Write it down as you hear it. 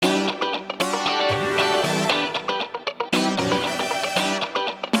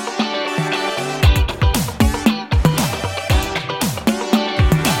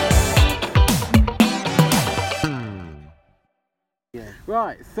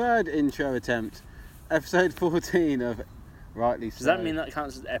Right, third intro attempt. Episode 14 of Rightly So. Does that mean that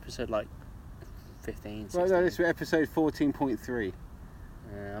counts as episode like 15, 16? Well, no, this is episode 14.3.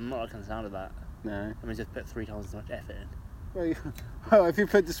 I'm not liking the sound of that. No. I mean, just put 3 times as much effort in. Well, if you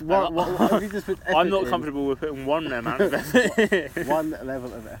put just one, if you just put effort I'm not in, comfortable with putting one amount of effort. one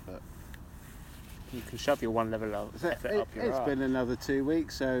level of effort. You can shove your one level of effort up your It's arse. been another 2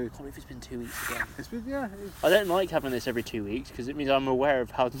 weeks, so... I can't believe it's been 2 weeks again. It's been, yeah. I don't like having this every 2 weeks because it means I'm aware of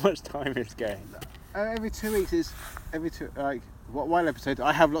how much time it's going. Every 2 weeks is... one episode,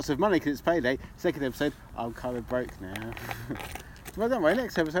 I have lots of money because it's payday. Second episode, I'm kind of broke now. Well, don't worry,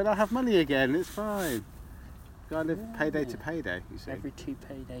 next episode I'll have money again, it's fine. I live payday to payday, you see. Every 2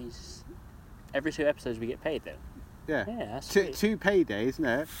 paydays... Every 2 episodes we get paid though. Yeah. Yeah, that's two paydays,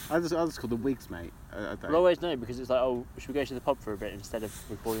 no. I just call them wigs, mate. I Well, always know because it's like, oh, should we go to the pub for a bit instead of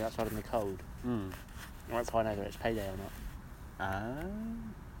recording outside in the cold? Mm. And that's how I know whether it's payday or not. Ah.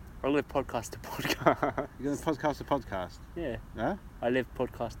 I live podcast to podcast. You're going to podcast to podcast? Yeah. Huh? I live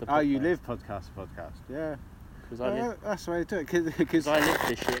podcast to podcast. Oh, you live podcast to podcast, yeah. Because I live... That's the way to do it. Because I live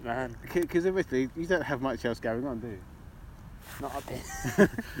this shit, man. Because obviously you don't have much else going on, do you? Not up here.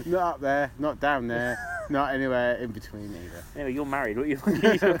 Not up there, not down there, not anywhere in between either. Anyway, you're married. What are you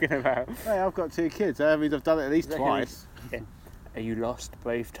talking about? Hey, I've got 2 kids. I mean, I've done it at least twice. Yeah. Are you lost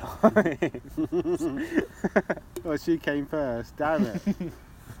both times? Well, she came first. Damn it. Maybe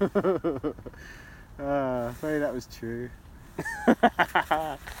that was true.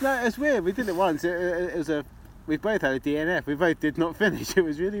 No, it's weird. We did it once. It was a. We both had a DNF. We both did not finish. It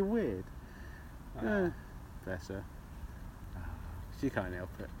was really weird. Bless her. She can't help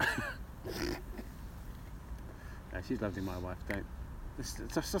it. No, she's lovely, my wife. Don't.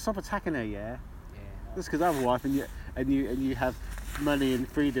 Just stop attacking her, yeah. Just because I have a wife and you have money and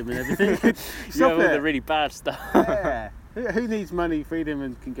freedom and everything. You have all the really bad stuff. Yeah. Who needs money, freedom,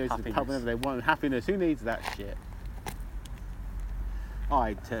 and can go to the Happiness. pub whenever they want? Happiness. Who needs that shit?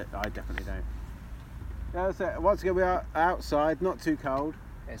 I definitely don't. Yeah, so once again we are outside, not too cold.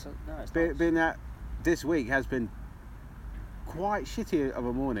 Yeah, so, no, it's nice. Been that this week has been quite shitty of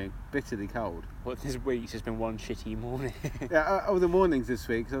a morning, bitterly cold. Well, this week's just been one shitty morning. Yeah, the mornings this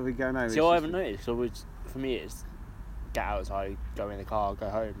week, so we go home. See, I haven't noticed. So for me, it's get outside, go in the car, go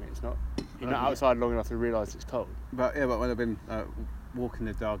home. It's not you're not outside long enough to realise it's cold. But when I've been walking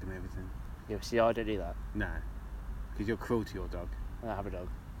the dog and everything. Yeah, see, I don't do that. No, because you're cruel to your dog. I don't have a dog.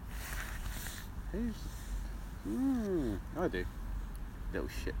 Who's? I do. Little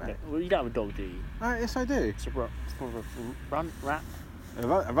shit man. Yeah, well, you don't have a dog, do you? Yes, I do. It's a run rat. A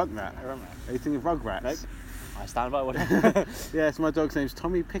runt rat. A run rat. Are you thinking of Rugrats? Nope. I stand by what. Yes, my dog's name's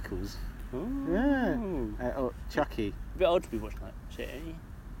Tommy Pickles. Ooh. Yeah. Or Chucky. A bit old to be watching that shit, ain't you?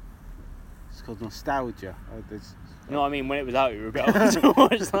 It's called nostalgia. No, I mean when it was out, you were a bit old to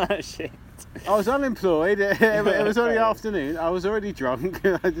watch that shit. I was unemployed. It was only afternoon. I was already drunk.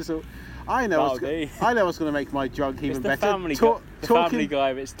 I just thought, I know what's going to make my drunk even better. Family Guy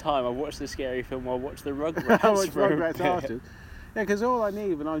of its time. I watched the scary film. I watched the Rugrats. I watched Rugrats after. Yeah, because all I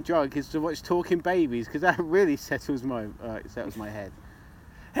need when I'm drunk is to watch Talking Babies, because that really settles my head.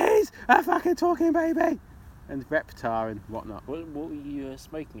 He's a fucking talking baby, and Reptar and whatnot. What were you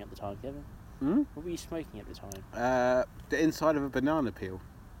smoking at the time, Kevin? What were you smoking at the time? The inside of a banana peel.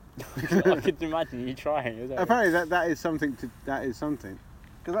 I could imagine you trying. Apparently that is something.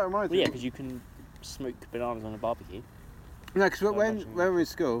 Because that reminds me. Yeah, because you can smoke bananas on a barbecue. No, because when we're in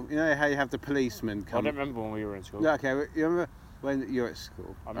school, you know how you have the policeman come. I don't remember when we were in school. Yeah, okay. You remember when you're at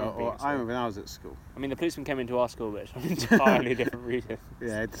school? I remember when I was at school. I mean, the policeman came into our school, but it's for an entirely different reason.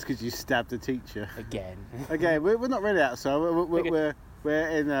 Yeah, just because you stabbed a teacher. Again. Okay, we're not really outside. We're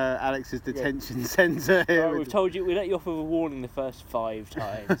in Alex's detention centre here. Right, we've told you, we let you off with a warning the first 5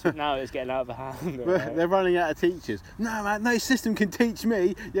 times, but now it's getting out of hand. Right? They're running out of teachers. No, man, no system can teach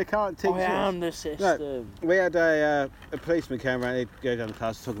me. You can't teach us. I am the system. No, we had a policeman come around, he'd go down the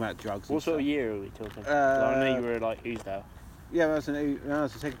class talking about drugs. What sort of year are we talking? I know you were like Ousdale. Yeah, when I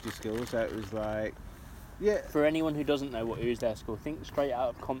was in secondary school, so it was like, yeah. For anyone who doesn't know what Ousdale School, think straight out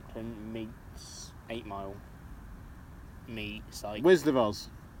of Compton meets 8 Mile. Meets like Wizard of Oz.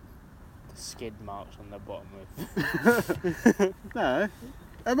 The skid marks on the bottom of. No,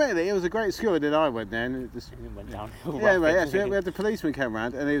 admittedly, it was a great school, and then I went there, and it just went downhill. Yeah, anyway, yeah. So we had the policeman come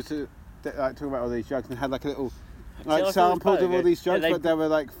around, and he was talking about all these drugs, and had like a little samples of all these drugs, but they were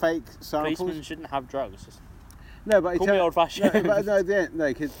like fake samples. Policemen shouldn't have drugs. No, but call me old-fashioned. No, but no,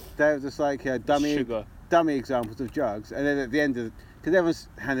 because they were just like dummy examples of drugs, and then at the end of, because everyone's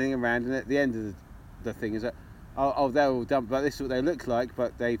handing around, and at the end of the thing is that, they're all done, but this is what they look like,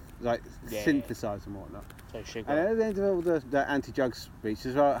 but they like Yeah. synthesise and whatnot. So sugar. And at the end of all the anti-drug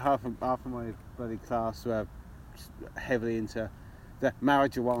speeches, well, half of my bloody class were heavily into the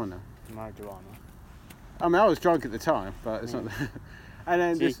marijuana. Marijuana. I mean, I was drunk at the time, but it's not. And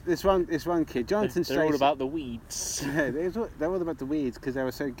then this one kid, Jonathan They're all Stacey. about the weeds. Yeah, they're all about the weeds because they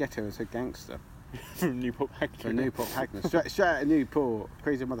were so ghetto and so gangster. From Newport Pagnell. From Newport Pagnell, straight out of Newport,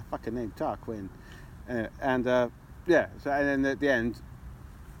 crazy motherfucker named Tarquin. Yeah. So and then at the end,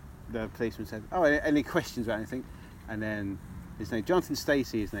 the policeman said, "Oh, any questions about anything?" And then his name, Jonathan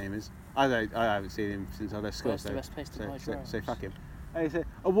Stacey, his name is. I haven't seen him since I left school. Where's the best place to buy drugs? So fuck him. And he said,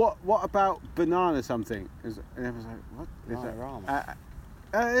 "Oh, what about banana something?" And I was like, "What is that?"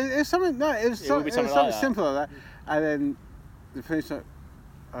 It was something. No, it was something like simple like that. And then the police like,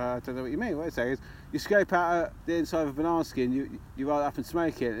 I don't know what you mean. What is that? You scrape out the inside of a banana skin, you roll it up and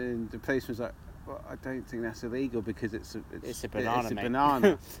smoke it, and the policeman's like, "Well, I don't think that's illegal because it's a banana, It's a mate."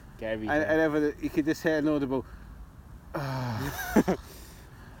 banana." and ever you could just hear an audible.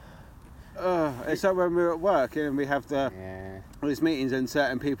 It's like when we're at work and we have all these meetings and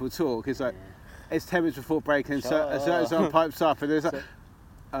certain people talk. It's like it's 10 minutes before break and someone pipes up and there's like.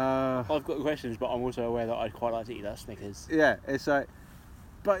 I've got questions, but I'm also aware that I'd quite like to eat that Snickers. Yeah, it's like,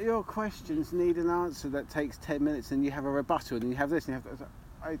 but your questions need an answer that takes 10 minutes, and you have a rebuttal, and you have this, and you have that.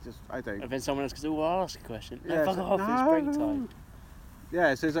 I don't. And then someone else goes, "Oh, I'll ask a question." No, Yeah, fuck off! It's break time.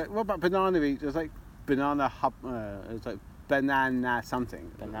 Yeah, so it's like, what about banana? There's like banana hub. It's like banana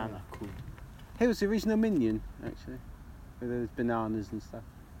something. Banana, cool. He was the original Minion, actually, with those bananas and stuff,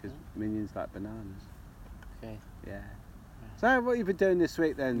 because Minions like bananas. Okay. Yeah. So what have you been doing this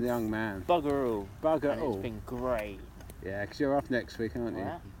week then, young man? Bugger all. Bugger all. It's been great. Yeah, because you're off next week, aren't you?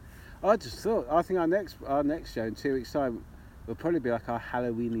 Yeah. I just thought, I think our next show in 2 weeks' time will probably be like our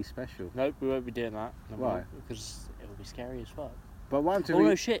Halloweeny special. Nope, we won't be doing that. No, Why? Because it will be scary as fuck. But one to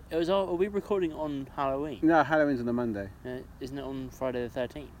no shit! Are we recording on Halloween? No, Halloween's on a Monday. Isn't it on Friday the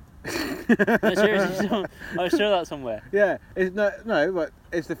 13th? No, seriously, I saw that somewhere. Yeah, but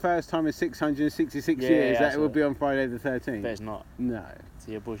it's the first time in 666 years that it will be on Friday the 13th. But it's not. No.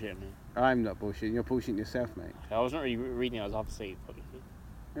 So you're bullshitting me. I'm not bullshitting. You're bullshitting yourself, mate. I was not really reading it. I was half asleep. Obviously.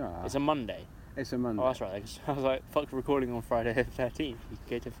 Yeah. It's a Monday. It's a Monday. Oh, that's right. I was like, fuck recording on Friday the 13th. You can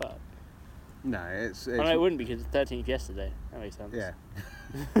go to fuck. No, it's Oh, no, it wouldn't because it's 13th yesterday. That makes sense. Yeah.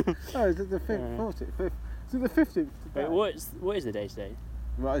 Oh, is it the 5th? Is it the 15th? Wait, what is the day today?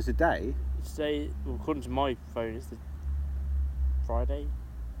 What is the day? Today, well, according to my phone, it's the Friday?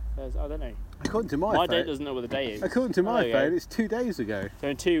 Thursday? I don't know. According to my phone. My date doesn't know what the day is. According to my phone, it's 2 days ago. So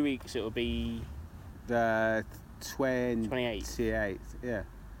in 2 weeks, it'll be... The 28th. Yeah.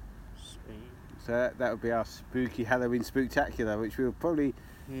 Sweet. So that would be our spooky Halloween spooktacular, which we'll probably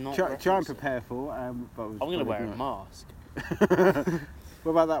try and prepare for. But I'm going to wear a mask.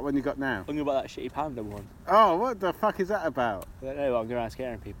 What about that one you got now? I'm going to buy that shitty panda one. Oh, what the fuck is that about? I don't know, but I'm going around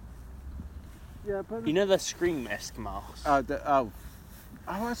scaring people. Yeah, but... You know the Scream-esque mask? What's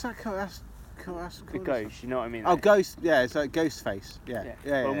that called? That's the ghost, you know what I mean? Oh, Ghost, yeah, it's like Ghostface. Yeah.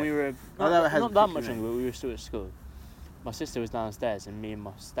 When we were... Not that much longer, but we were still at school. My sister was downstairs and me and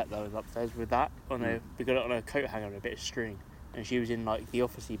my stepdad was upstairs with that. We got it on a coat hanger and a bit of string. And she was in like the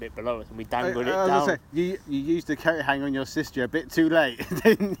officey bit below us and we dangled it down. Say, you used the coat hanger on your sister a bit too late,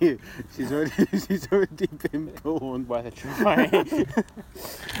 didn't you? She's already been born. Worth a try.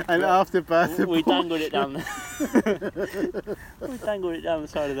 And after birth, we dangled it down we dangled it down the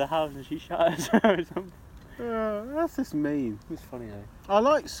side of the house and she shot us or something. That's just mean. It's funny though. I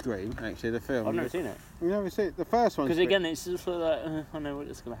like Scream, actually, the film. I've never seen it. You've never seen it? The first one. Because again, it's just like, I know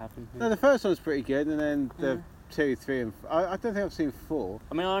what's going to happen. No, the first one's pretty good, and then the 2, 3, and I don't think I've seen 4.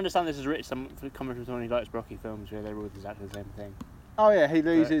 I mean, I understand this is rich, coming from someone who likes Rocky films, where they're all exactly the same thing. Oh yeah, he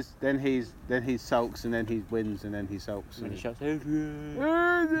loses, then he sulks, and then he wins, and then he sulks. And he shouts, and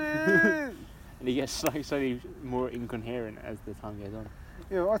he gets slowly more incoherent as the time goes on.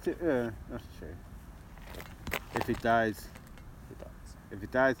 Yeah, that's true. If he dies,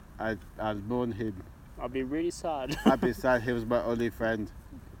 I'd mourn him. I'd be really sad. I'd be sad. He was my only friend.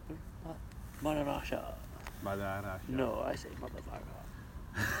 Mother Russia. No, I say Mother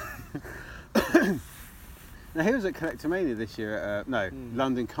Russia. Now he was at Collectomania this year at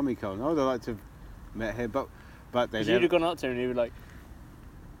London Comic Con. I would have liked to have met him, but they never. You'd have gone up to him and he'd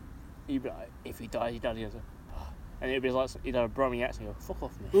be like, if he dies, he dies. He goes, oh. And it'd be like, he'd have a Brummy accent and go, fuck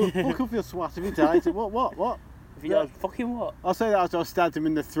off me. Fuck off your swat if he dies. What? If he dies, fucking what? I'll say that after I stabbed him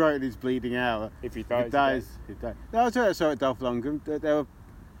in the throat and he's bleeding out. If he dies, he dies. No, I was at Dolph Lundgren. They were.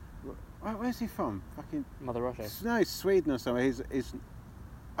 Where's he from? Fucking Mother Russia. No, Sweden or somewhere. He's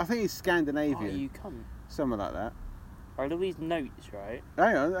I think he's Scandinavian. Oh, you cunt. something like that. I love these notes, right?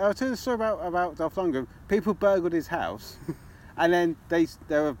 Hang on, I'll tell you the story about Dolph Lundgren. People burgled his house, and then they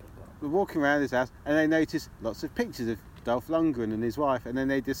were walking around his house, and they noticed lots of pictures of Dolph Lundgren and his wife, and then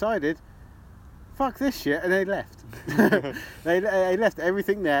they decided, fuck this shit, and they left. they left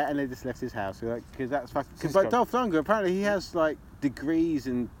everything there, and they just left his house because that's fucking. But Dolph Lundgren, apparently he has like degrees,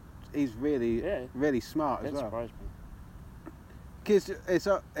 and he's really smart as well. Surprised me. Because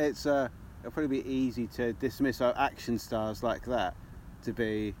it'll probably be easy to dismiss our action stars like that to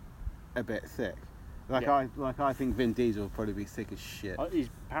be a bit thick. I think Vin Diesel will probably be thick as shit.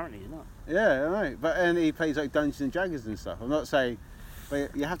 Apparently he's not. Yeah, I know. And he plays like Dungeons and Dragons and stuff. I'm not saying,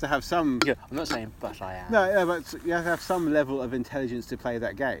 but you have to have some. Yeah, I'm not saying, but I am. No, but you have to have some level of intelligence to play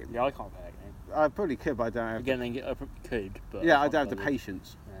that game. Yeah, I can't play that game. I probably could, but I don't have. Again, I probably could, but yeah, I don't have the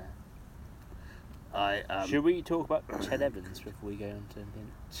patience. Yeah. Should we talk about Ched Evans before we go on to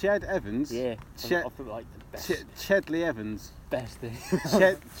anything? Ched Evans? Yeah. I feel like the best. Chedley Evans. Best thing.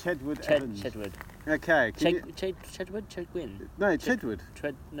 Chedwood Evans. Chedwood. Okay. Chedwood? Chedwin? No, Chedwood.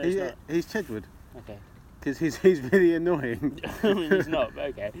 No, he's not. He's Chedwood. Okay. Because he's really annoying. I mean, he's not, but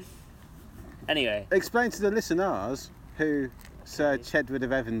okay. Anyway. Explain to the listeners who Sir Chedwood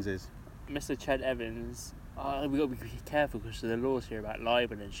of Evans is. Mr. Ched Evans. Oh, we've got to be careful because of the laws here about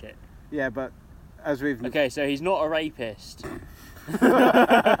libel and shit. Yeah, but as we've... Okay, so he's not a rapist. It's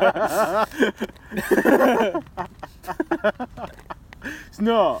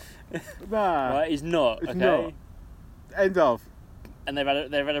not. Nah. Right, he's not, It's okay? not. End of. And they've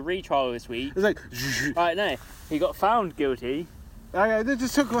had a retrial this week. It's like... Right, no. He got found guilty. Okay, let's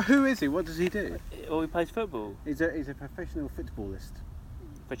just talk about who is he? What does he do? Well, he plays football. He's a professional footballist.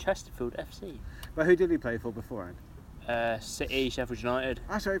 For Chesterfield FC. But who did he play for beforehand? City, Sheffield United.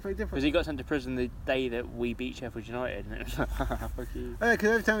 I sorry, he played different. Because he got sent to prison the day that we beat Sheffield United, and it was like, fuck you. Because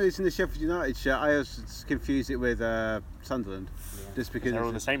every time he's in the Sheffield United shirt, I always confuse it with Sunderland. Yeah. Just because they're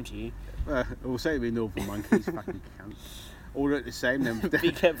all the same to you. We'll say it'll be Northern Monkeys, fucking cunt. All look the same then.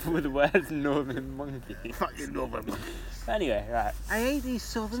 Be careful with the words Northern Monkey. Fucking Northern Monkeys. Anyway, right. I hate these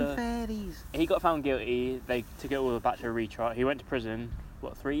Southern fairies. He got found guilty. They took it all back to a retrial. He went to prison,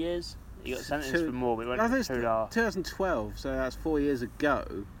 3 years? He got sentenced for more, but it went to 2.5. 2012, so that's 4 years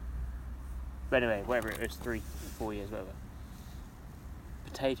ago. But anyway, whatever it was, 3, 4 years, whatever.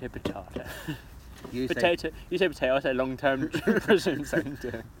 Potato. You say potato, I say long-term prison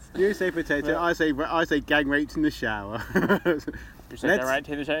sentence. You say potato, I say gang raped in the shower. You say gang raped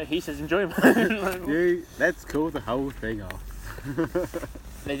in the shower, he says enjoyment. Let's call the whole thing off.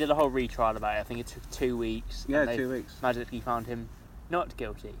 They did a whole retrial about it. I think it took 2 weeks. Yeah, 2 weeks. Magically found him not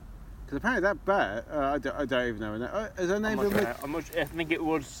guilty. Because apparently that bat, I don't even know. Is her name? I think it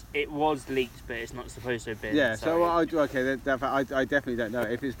was leaked, but it's not supposed to have been. Yeah. So I definitely don't know.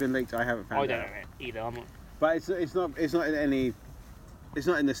 If it's been leaked, I haven't found I out. don't know it either. I'm not. But it's not in any. It's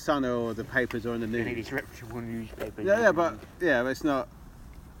not in the Sun or the papers or in the news. Any of these reputable newspapers. But it's not.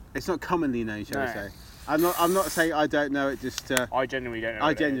 It's not commonly known, shall we say? I'm not saying I don't know it. Just I genuinely don't know.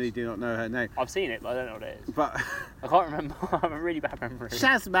 I genuinely do not know her name. I've seen it, but I don't know what it is. But I can't remember. I have a really bad memory.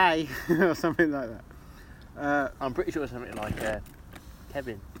 Shazmay or something like that. I'm pretty sure it's something like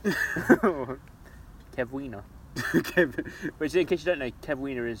Kevin. Kev Wiener. Kevin. Which, in case you don't know, Kev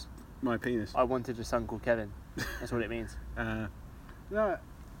Wiener is my penis. I wanted a son called Kevin. That's what it means. No.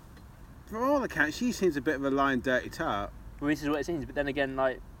 For all accounts, she seems a bit of a lying dirty tart. Well, this is what it seems. But then again,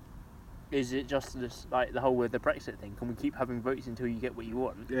 like. Is it just this, like the whole with the Brexit thing? Can we keep having votes until you get what you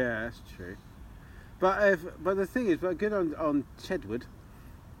want? Yeah, that's true. But the thing is, but good on Chedwood.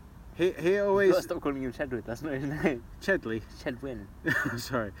 He always. You've got to stop calling him Chedwood. That's not his name. Chedley. Chedwin.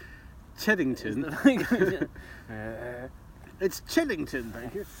 Sorry, Cheddington. It's Cheddington,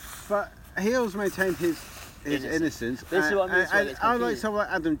 thank you. But he always maintained his innocence. This is what I mean. And I like someone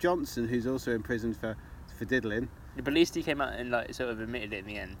like Adam Johnson, who's also in prison for diddling. But at least he came out and like sort of admitted it in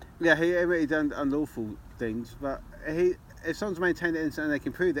the end. Yeah, he admitted done unlawful things, but if someone's maintained it innocent and they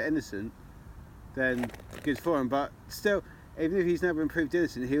can prove they're innocent, then good for him. But still, even if he's never been proved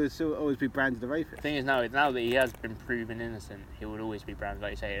innocent, he would still always be branded a rapist. The thing is now that he has been proven innocent, he would always be branded,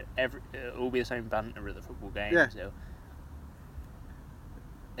 like you say, it'll all be the same banter at the football game. Yeah. So.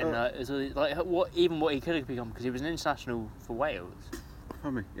 And so, like what he could have become, because he was an international for Wales.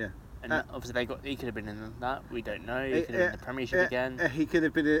 Probably, yeah. And obviously he could have been in that, we don't know. He could have been in the Premiership again. He could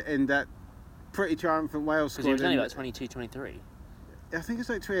have been in that pretty triumphant Wales squad. Because he was only about 22, 23. I think it's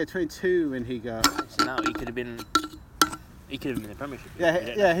like 22 when he got... So now he could have been in the Premiership.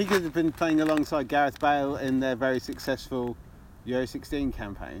 Yeah, he could have been playing alongside Gareth Bale in their very successful Euro 16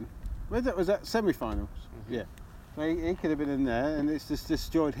 campaign. Was that semi-finals? Mm-hmm. Yeah. So he could have been in there, and it's just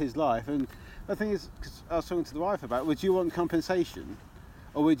destroyed his life. And the thing is, because I was talking to the wife about, would you want compensation,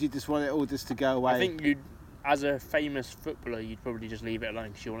 or would you just want it all just to go away? I think you'd, as a famous footballer, you'd probably just leave it alone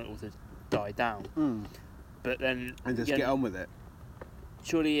because you want it all to die down. Mm. But then And just get on with it.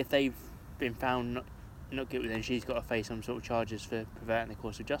 Surely, if they've been found not guilty, then she's got to face some sort of charges for perverting the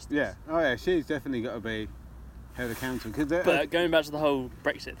course of justice. Yeah. Oh yeah, she's definitely got to be held accountable. But going back to the whole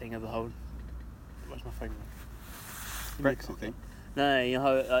Brexit thing of the whole, what's my phone? Brexit thing. No, you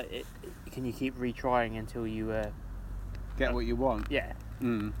know how can you keep retrying until you Get what you want. Yeah.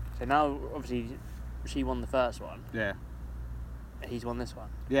 Mm. So now, obviously, she won the first one. Yeah. He's won this one.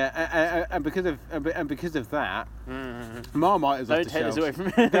 Yeah, and because of that, Marmite is off the Don't take shelves. this away from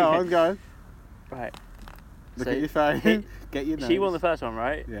me. Go on, go. Right. Look at your phone. Get your notes. She won the first one,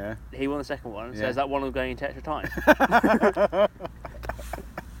 right? Yeah. He won the second one. So Yeah. is that one going into extra time?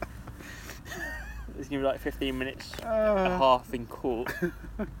 It's going to be like 15 minutes and a half in court. And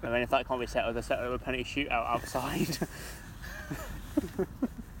then if that can't be settled, they'll settle with a penalty shootout outside.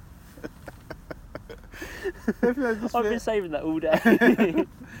 I've been saving that all day.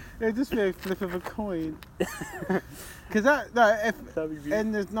 It'd just be a flip of a coin. Because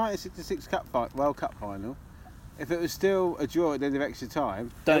in the 1966 World Cup final, if it was still a draw at the end of extra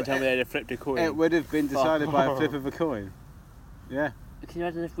time, Don't tell me they'd have flipped a coin. it would have been decided by a flip of a coin. Yeah. Can you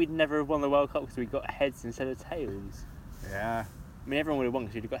imagine if we'd never have won the World Cup because we got heads instead of tails? Yeah. I mean, everyone would have won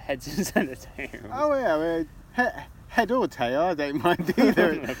because we'd have got heads instead of tails. Oh yeah, I mean, head or tail, I don't mind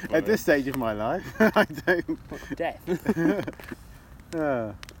either at this stage of my life. I don't. Death.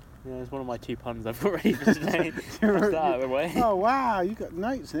 Yeah, it's one of my 2 puns I've got ready for today. That's that out of the way. Oh wow, you got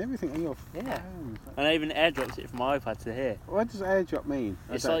notes and everything on your phone. Yeah. And I even airdropped it from my iPad to here. What does airdrop mean?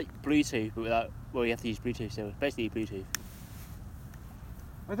 It's like Bluetooth, but without. Well, you have to use Bluetooth still. It's basically Bluetooth.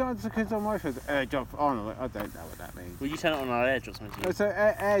 I don't because on my phone airdrop on. I don't know what that means. Well, you turn it on our airdrops, don't you? So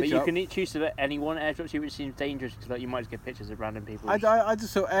airdrop. But you can choose to let anyone airdrop to you, which seems dangerous because like, you might just get pictures of random people. I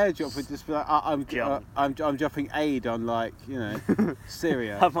just thought airdrop would just be like I'm dropping aid on like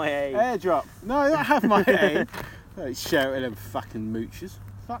Syria. Have my aid. Airdrop. No, I don't have my aid. Don't share it with them fucking moochers.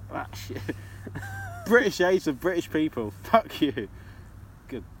 Fuck that shit. British aids of British people. Fuck you.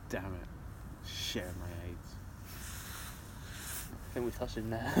 Good damn it. Share my aids. I think we've touched in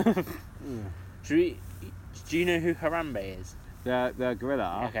there. Do you know who Harambe is? The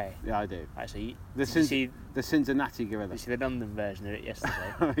gorilla. Okay. Yeah, I do. Actually, The Cincinnati gorilla. you see the London version of it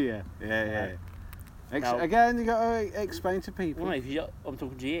yesterday? Oh yeah. Now- Again, you got to explain to people. Well, no, I'm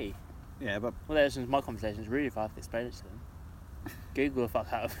talking to you. Yeah, but Well, there's my conversation. It's really if I have to explain it to them. Google the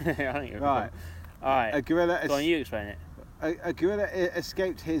fuck out of it. I don't give a right. fuck. Alright. A gorilla. Go on, you explain it. A gorilla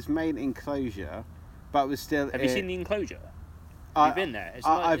escaped his main enclosure, but was still. Have you seen the enclosure? I- You've been there. It's a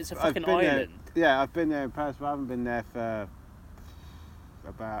I've fucking been there. island. Yeah, I've been there in Paris, but I haven't been there for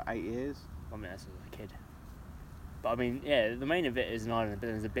about 8 years. I mean, that's as a kid. But I mean, yeah, the main of it is an island, but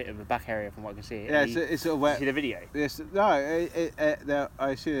there's a bit of a back area from what I can see. Yeah, it's sort of where. See the video? Yes, no, I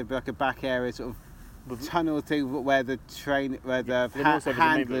assume it'd be like a back area, sort of tunnel thing where the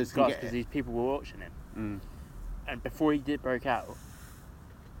handlers can get. Because these people were watching him, and before he broke out,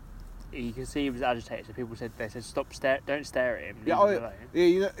 you can see he was agitated. So people said stop, don't stare at him. Leave him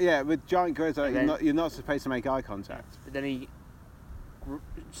alone. With giant gorillas, then- you're not supposed to make eye contact. But then he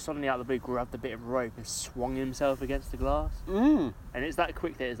suddenly out of the blue grabbed a bit of rope and swung himself against the glass. And it's that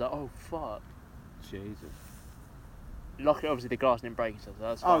quick that it's like, oh fuck. Jesus. Luckily, obviously the glass didn't break itself, so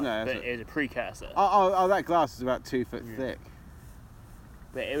that's Oh, fine. no, But it was a precursor. Oh, that glass is about 2 foot thick.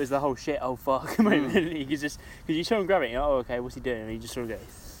 But it was the whole shit, oh fuck moment. You could just, because you saw him grab it, you're like, oh okay, what's he doing? And he just sort of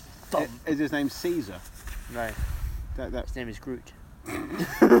goes, thump. Is his name Caesar? No, That. his name is Groot.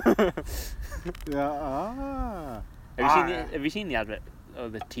 Yeah. Have you seen the advert or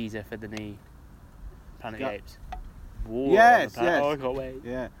the teaser for the new Planet of the Apes? War Yes, on the planet. yes. Oh, I can't wait.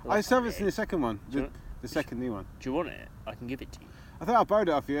 Yeah. Like I still haven't seen the second one. Do you The second new one. Do you want it? I can give it to you. I think I borrowed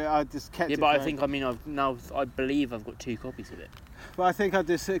it off you. I just kept it. Yeah, but for- I believe I've got 2 copies of it. But I think I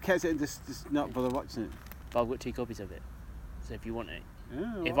just kept it and just not bother watching it. But I've got 2 copies of it. So if you want it,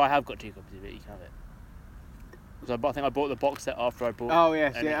 Yeah, if I have got 2 copies of it, you can have it. Because I think I bought the box set after I bought. Oh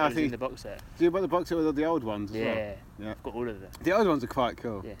yes, and yeah. it I was think. in the box set. Do you want the box set with all the old ones as well? Yeah, Yeah. I've got all of them. The old ones are quite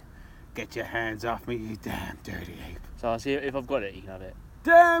cool. Yeah. Get your hands off me, you damn dirty ape! So I'll see if I've got it. You can have it.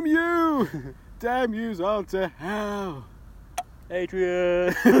 Damn you! Damn yous all to hell!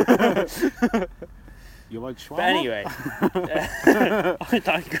 Adrian. You want shawarma? But anyway, I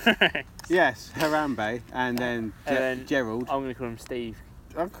digress. Yes, Harambe, and then, And then Gerald. I'm going to call him Steve.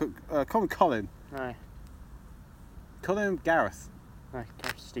 Call him Colin. No. Call him Gareth. No,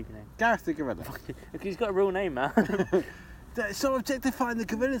 Gareth's a stupid name. Gareth the gorilla. Because he's got a real name, man. Stop objectifying the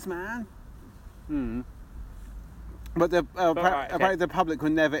gorillas, man. Hmm. But the the public were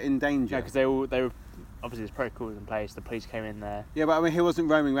never in danger. No, because they were obviously there's protocols in place. The police came in there. Yeah, but I mean, he wasn't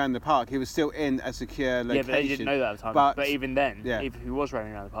roaming around the park. He was still in a secure location. Yeah, but they didn't know that at the time. But even then, if he was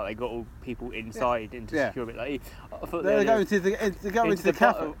roaming around the park, they got all people inside into secure bit. Like, I thought they go into the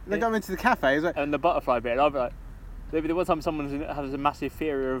cafe. They go into the cafe. Like, and the butterfly bit. And I'd be like, maybe there was time someone has a massive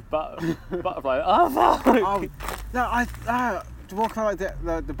fear of butterfly. Oh fuck! No, to walk around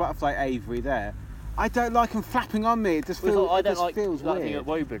like the butterfly aviary there. I don't like them flapping on me. It just feels, feels weird. Thing at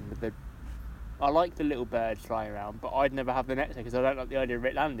Woburn with I like the little birds flying around, but I'd never have the next day because I don't like the idea of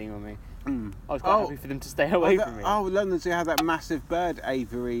it landing on me. Mm. I was quite happy for them to stay away from me. Oh, London, so you have that massive bird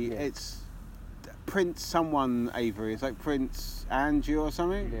aviary. Yeah. It's Prince someone aviary. It's like Prince Andrew or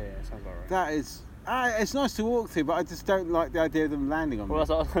something. Yeah, sounds about right. That is... it's nice to walk through, but I just don't like the idea of them landing on me. Well, I was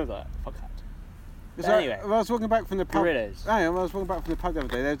like, fuck that. Anyway, when I was walking back from the pub, gorillas. When I was walking back from the pub the other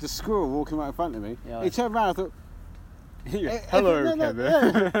day, there was a squirrel walking right in front of me. Yeah, he turned around, I thought, hello,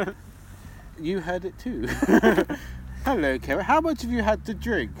 Kevin. You heard it too. Hello, Kevin. How much have you had to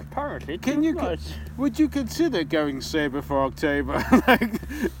drink? Apparently, would you consider going sober for October?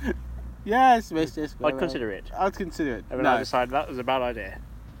 Yes, mister. I'd consider it. I'd consider it. And then I decided that was a bad idea.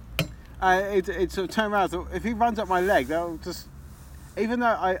 It sort of turned around. I thought, if he runs up my leg, that'll just... Even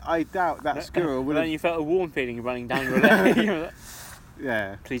though I doubt that squirrel would. Then you felt a warm feeling running down your leg.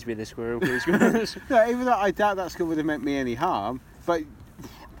 Yeah. Please be the squirrel, please. No, even though I doubt that squirrel would have meant me any harm, but.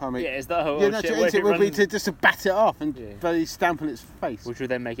 Yeah, is that whole natural instinct would be to just bat it off and bloody stamp on its face, which would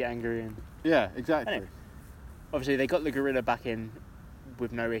then make it angry. And yeah, exactly. Anyway, obviously, they got the gorilla back in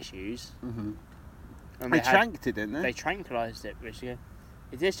with no issues. Mm-hmm. And they tranked it, didn't they? They tranquilised it. Which is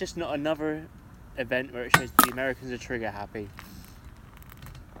this just not another event where it shows the Americans are trigger happy?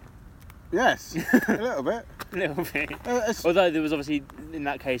 Yes, a little bit. A little bit. Although there was obviously, in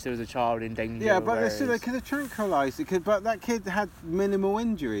that case, there was a child in danger. Yeah, but still, they could have tranquilised it. But that kid had minimal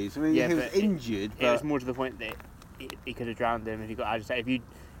injuries. I mean, he was injured. But it was more to the point that he could have drowned him if he got agitated.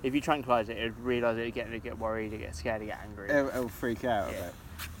 If you tranquilise it, it'd realise it, it'd get worried, it'd get scared, it'd get angry. It'll freak out a bit.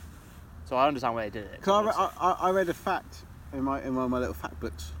 So I understand why they did it. Because I read a fact in one of my little fact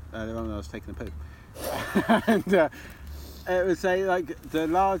books earlier on when I was taking a poo. And it would say, like, the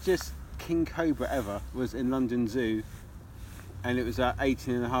largest king cobra ever was in London Zoo, and it was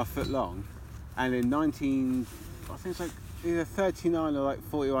 18.5 foot long, and in I think it's like either 39 or like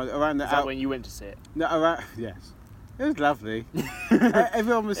 41 around the. Is that when you went to see it? No, around, yes, it was lovely.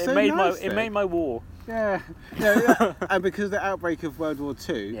 Everyone was so nice. It made my war. Yeah, and because of the outbreak of World War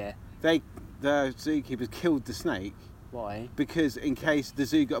II, the zookeepers killed the snake. Why? Because in case the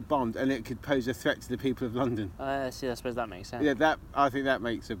zoo got bombed and it could pose a threat to the people of London. See, I suppose that makes sense. Yeah, I think that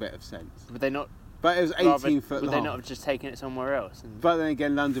makes a bit of sense. Would they not? But it was 18 foot long. Would they not have just taken it somewhere else? But then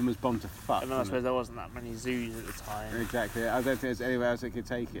again, London was bombed to fuck. I suppose there wasn't that many zoos at the time. Exactly. I don't think there's anywhere else that could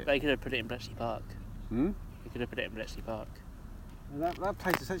take it. They could have put it in Bletchley Park. Hmm? They could have put it in Bletchley Park. Well, that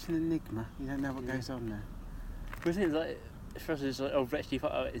place is such an enigma. You don't know what goes on there. But it seems like... For us, it's like, Bletchley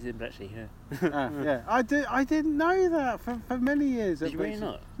Park is in Bletchley, yeah. I didn't know that for many years. Did you really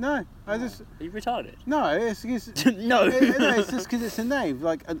not? No, Are you retarded? No, it's no. It's just because it's a name.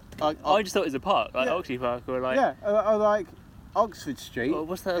 Like I just thought it was a park, like Oxley Park, or like or like Oxford Street. Well,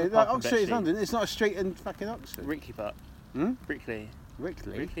 what's that? Like Oxford Street is London. It's not a street in fucking Oxford. Rickley Park. Rickley.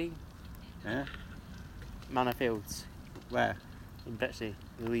 Yeah. Manor Fields. Where? In Bletchley.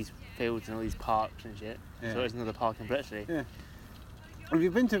 All these fields and all these parks and shit. Yeah. So there's another park in Bletchley. Yeah. Have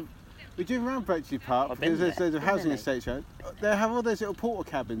you been to... We've driven around Bletchley Park because there's a housing estate show. They have all those little porter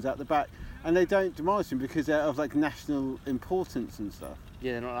cabins out the back, and they don't demolish them because they're of like national importance and stuff.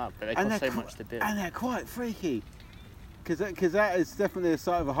 Yeah, they're not allowed, but they cost so much to build. And they're quite freaky. Because that is definitely a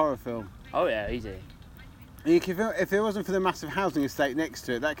site of a horror film. Oh yeah, easy. If it wasn't for the massive housing estate next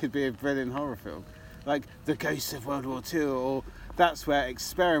to it, that could be a brilliant horror film. Like The Ghosts of World War II, or that's where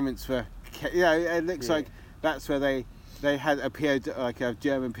experiments were... it looks like that's where they had a POW, like a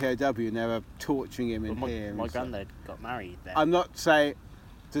German POW, and they were torturing him here. My granddad got married there. I'm not saying...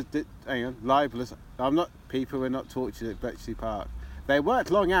 hang on, libelous. People were not tortured at Bletchley Park. They worked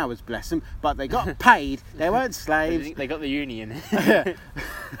long hours, bless them, but they got paid. They weren't slaves. They got the union.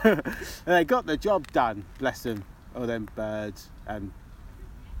 They got the job done, bless them. All them birds and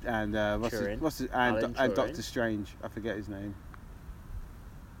Doctor Strange. I forget his name.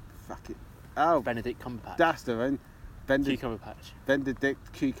 Fuck it. Oh, Benedict Cumberbatch. That's the one. Cucumber Patch.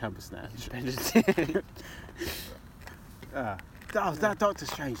 Benedict Cucumber Snatch. Benedict. that Doctor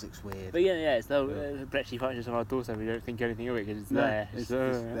Strange looks weird. But yeah, it's the bletchy punches on our doorstep. We don't think anything of it because it's there. It's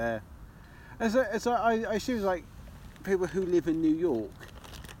there. It's I assume like people who live in New York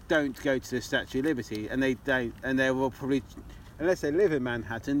don't go to the Statue of Liberty, and they will probably, unless they live in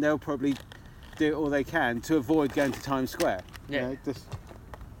Manhattan, they'll probably do all they can to avoid going to Times Square. Yeah. You know,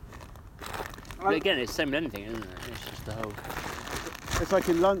 but again, it's the same with anything, isn't it? It's just the whole. It's like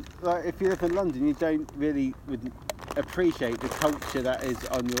in London. Like if you live in London, you don't really appreciate the culture that is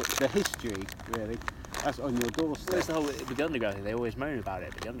on the history. Really, that's on your doorstep. Well, it's the whole with the underground thing. They always moan about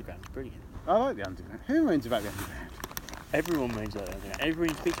it, but the underground's brilliant. I like the underground. Who moans about the underground? Everyone moans about the underground. Everyone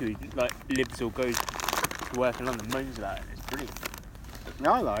you speak to who like lives or goes to work in London moans about it. It's brilliant.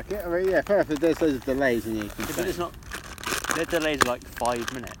 I like it. I mean, yeah, fair enough. There's loads of delays and you can. Yeah, but it's not. Their delays are like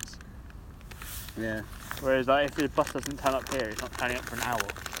 5 minutes. Yeah. Whereas like if the bus doesn't turn up here, it's not turning up for an hour.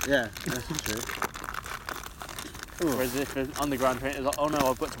 Yeah, that's true. Ooh. Whereas if an underground train is like, oh no,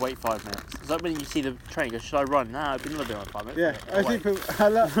 I've got to wait 5 minutes. It's like when you see the train, you go, should I run? Nah, I've been another 5 minutes. Yeah, I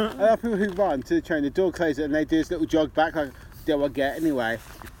love people who run to the train, the door closes and they do this little jog back like, do I get anyway?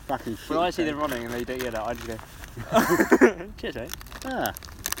 Fucking shit. When I see them running and they don't hear that, I just go, cheers, mate. Ah,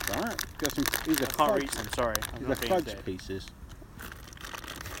 right. Got some. I can't reach them, sorry. These are fudge pieces.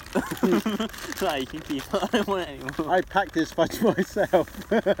 No, you can keep it. I don't want it anymore. I packed this fudge myself.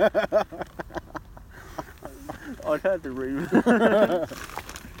 I'd heard the room.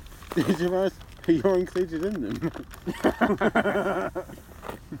 Did you realise you're included in them?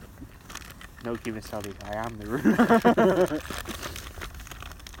 No, keep it solid. I am the room.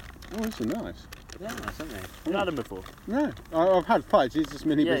 Oh, these are nice. Yeah, nice, aren't they? I've not had them before. No, I've had fudge. It's just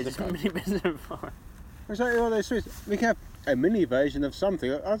mini bits of just fudge. mini bits of fudge. It's like all those sweets. We can have a mini version of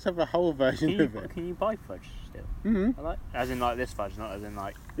something. I'll just have a whole version of it. Can you buy fudge still? Mm-hmm. I like, as in like this fudge, not as in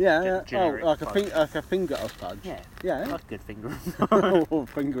like. Yeah. Generic like fudge. like a finger of fudge. Yeah. Yeah. I like a good finger. Or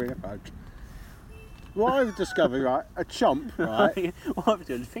finger in a fudge. What I've discovered, right, a chomp, right? What have you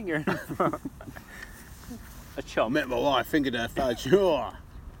done? Finger in front. A chomp. I met my wife, fingered her fudge. Oh,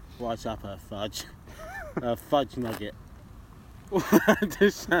 what's up, her fudge? A fudge nugget.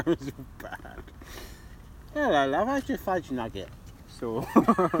 This sounds bad. Hello, love. How's your fudge nugget? So.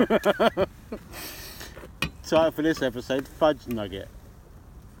 Title for this episode: fudge nugget.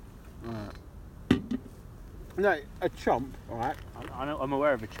 Right. No, a chomp, right? I'm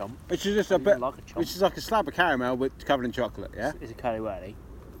aware of a chomp. Which is just I a bit, like a chomp. which is like a slab of caramel with covered in chocolate. Yeah. It's a curly whirly.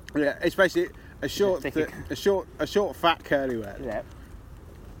 Yeah. It's basically a short, a short, fat curly whirly. Yeah.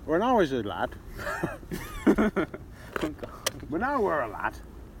 When I was a lad, when I were a lad,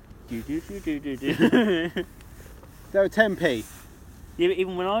 Do. they were 10p. Yeah, but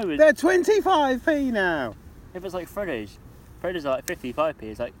even when I was. They're 25p now. If it's like Freddo's are like 55p.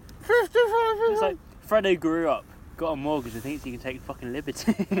 It's like 55p. it's like Freddo grew up, got a mortgage, and thinks he can take fucking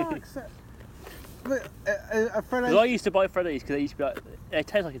liberty. But a Freddo. 'Cause I used to buy Freddo's because they used to be like they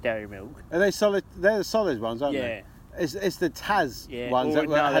taste like a dairy milk. Are they solid? They're the solid ones, aren't Yeah. they? It's the Taz Yeah. ones Or that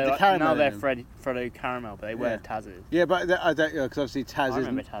now had the they're caramel. now they're in them. Freddo caramel, but they were Yeah. Taz's. Yeah, but I don't know because obviously Taz I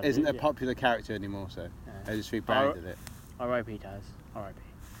remember isn't, Taz, isn't a yeah. popular character anymore, so Yeah. they just rebranded it. R.I.P. Taz. R.I.P.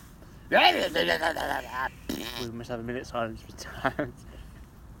 We must have a minute silence for Taz.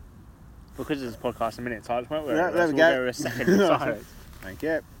 Because it's a podcast, a minute silence, won't we? Yeah, there we We'll go. go a second of silence. Thank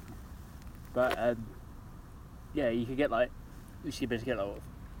you. But yeah, you could get like you should be able to get like what,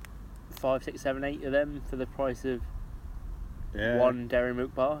 5, 6, 7, 8 of them for the price of one dairy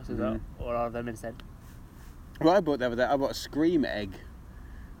milk bar. So that or are them instead? Well, I bought the other day. I bought a Scream egg.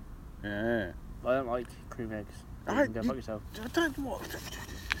 Yeah. I don't like cream eggs. You can go fuck yourself. I don't what.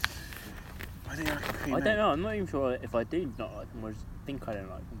 I think I like a cream I egg. don't know. I'm not even sure if I do not like them or just think I don't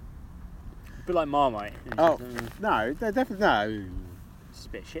like them. A bit like Marmite. It's Oh just, no, they're definitely no. it's a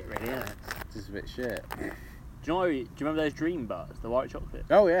bit shit, really, isn't it? Just a bit shit. Do you remember those Dream bars, the white chocolate?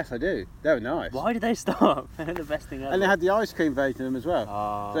 Oh yes, I do. They were nice. Why did they stop? They're the best thing ever. And they had the ice cream version of them as well.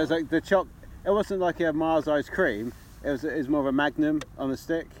 Oh. So it's like the It wasn't like a Mars ice cream. It was more of a Magnum on a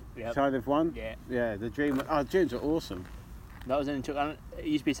stick kind of one. Yeah. Yeah. The Dream. Oh, Dreams are awesome. That was only chocolate. It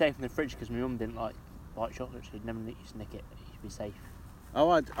used to be safe in the fridge because my mum didn't like white chocolate. She'd never used to nick it. It used to be safe. Oh,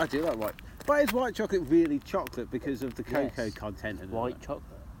 I do like white. But is white chocolate really chocolate because of the cocoa Yes. content in it? White chocolate.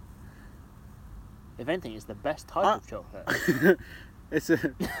 If anything, it's the best type of chocolate. It's a.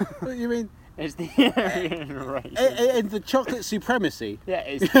 What you mean? It's the Aryan race. In the chocolate supremacy. Yeah,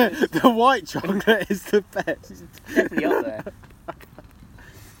 it's The white chocolate is the best. definitely up there.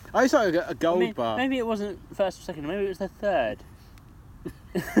 I used to like a gold bar. Maybe it wasn't first or second. Maybe it was the third.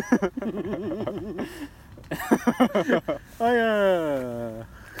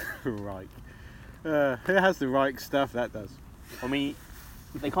 Right. It has the right stuff. That does. I mean,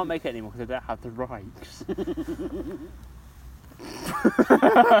 they can't make it anymore because they don't have the rights.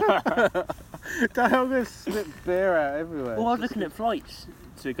 Don't just spit beer out everywhere. Well, I was looking at flights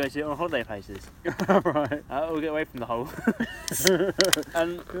to go to on holiday places. Right. We'll get away from the hole.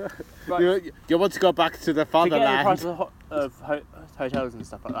 And right, you want to go back to the forgetting the fatherland. price of hotels and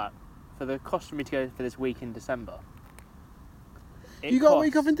stuff like that. For the cost for me to go for this week in December. You got a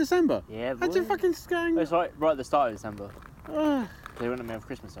week off in December? Yeah, How'd you fucking scan? It's right at the start of December. Oh, They wouldn't let me have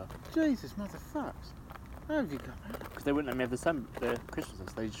Christmas off. Jesus, motherfuckers. How have you got that? Because they wouldn't let me have the Christmas off.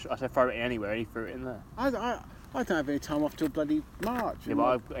 So I said throw it in anywhere, he threw it in there. I don't have any time off till bloody March. Yeah,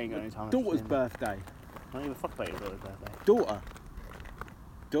 but I ain't got any time. Daughter's birthday. I don't give a fuck about your daughter's birthday. My daughter.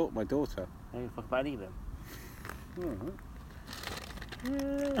 I don't give a fuck about any of them. Alright.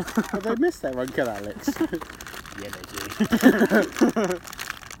 Yeah. But they missed their Uncle Alex. Yeah, they do.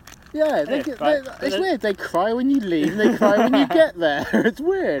 Yeah, it's weird. They cry when you leave, and they cry when you get there. It's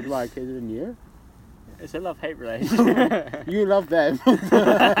weird, my kids and you. It's a love-hate relationship. You love them. But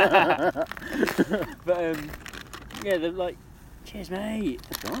yeah, they're like, cheers, mate.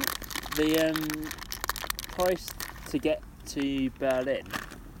 That's right. The price to get to Berlin.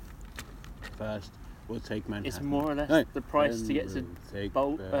 First, we'll take Manhattan. It's more or less No, the price to get to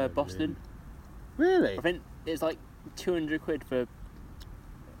Boston. Really? I think it's like 200 quid for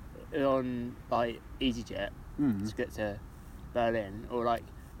on like EasyJet to get to Berlin, or like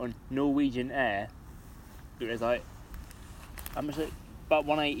on Norwegian Air. It was like how much? Like, about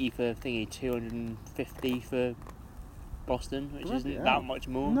 180 for thingy, 250 for Boston, which isn't that much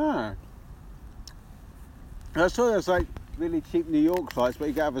more. No. I saw there's like really cheap New York flights, but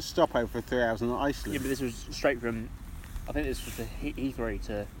you could have a stopover for 3 hours in Iceland. Yeah, but this was straight from. I think this was the Heathrow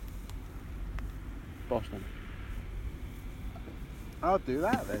to Boston. I'll do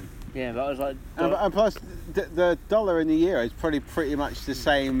that then. Yeah, but I was like. And plus, the dollar in the euro is probably pretty much the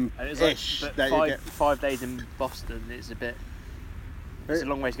same-ish. Like, that you get. 5 days in Boston, it's a bit. It's a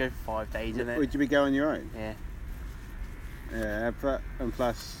long way to go for 5 days, isn't it? Would you be going on your own? Yeah. Yeah, and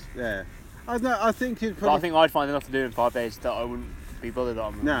plus, yeah. I don't know, I think you'd But probably. I think I'd find enough to do in 5 days that I wouldn't be bothered that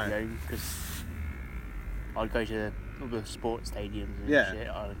I'm No. on my own, because I'd go to all the sports stadiums and Yeah. shit.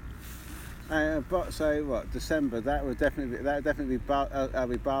 But so what? December? That would definitely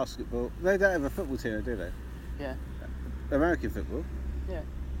be basketball. They don't have a football team, do they? Yeah. American football. Yeah.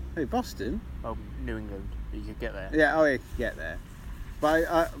 Hey, Boston. Well, New England, but you could get there. Yeah, oh, you could get there. But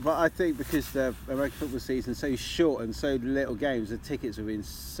I think because the American football season's so short and so little games, the tickets have been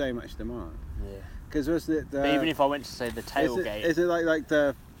so much demand. Yeah. Because was it the? But even if I went to say the tailgate, is it like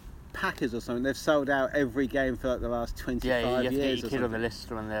the Packers or something? They've sold out every game for like the last 25 years. yeah, you have to get your or kid on the something.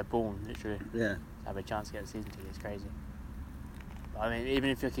 list when they're born, literally. Yeah. To have a chance to get a season ticket. It's crazy. But, I mean,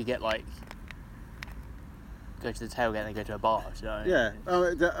 even if you could get like go to the tailgate and then go to a bar, you know? Yeah.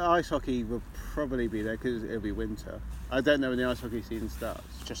 Oh, the ice hockey will probably be there because it'll be winter. I don't know when the ice hockey season starts.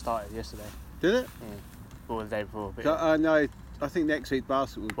 It just started yesterday. Did it? Yeah. Or the day before. But No, I think next week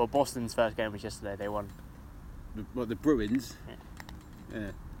basketball. well, Boston's first game was yesterday. They won. The Bruins?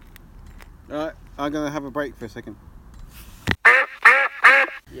 Yeah. Alright, I'm going to have a break for a second.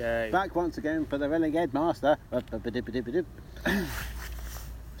 Yay. Back once again for the Renegade Master.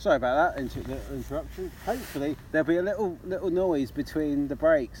 Sorry about that interruption. Hopefully there'll be a little noise between the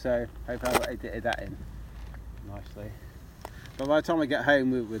breaks, so hope I edited that in nicely. But by the time I get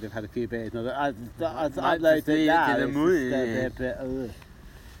home, we would have had a few beers. I've uploaded that.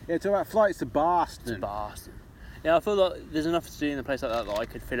 Yeah, it's all right. Flights to Boston. Yeah, I feel like there's enough to do in a place like that I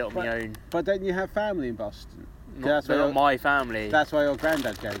could fit it on my own. But don't you have family in Boston? Not my family. That's why your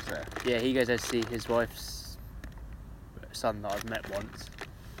granddad goes there. Yeah, he goes there to see his wife's son that I've met once.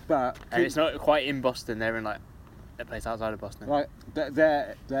 And it's not quite in Boston. They're in like a place outside of Boston. Like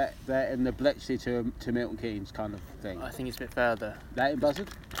they're in the Bletchley to Milton Keynes kind of thing. I think it's a bit further. That in Buzzard?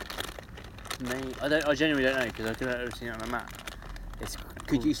 I genuinely don't know because I couldn't have seen it on a map.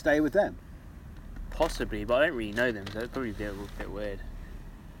 Could you stay with them? Possibly, but I don't really know them, so it'd probably be a bit weird.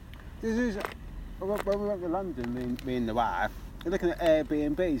 This is when we went to London, me and the wife. We're looking at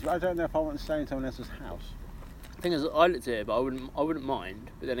Airbnbs, but I don't know if I want to stay in someone else's house. The thing is, I looked at it, but I wouldn't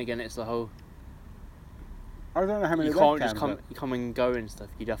mind. But then again, it's the whole. I don't know how many. You can't just come and go and stuff.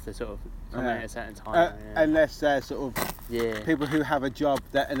 You'd have to sort of come in at a certain time. Unless they're sort of Yeah. people who have a job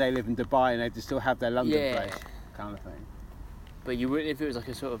and they live in Dubai and they just still have their London place, kind of thing. But you would if it was like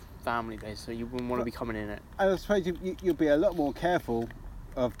a sort of family base, so you wouldn't want to be coming in it. And I suppose you'll be a lot more careful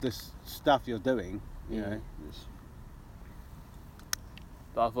of the stuff you're doing. You know.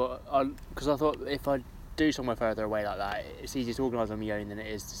 But I thought if I do somewhere further away like that, it's easier to organise on my own than it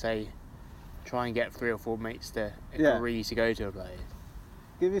is to say try and get 3 or 4 mates to agree to go to a place.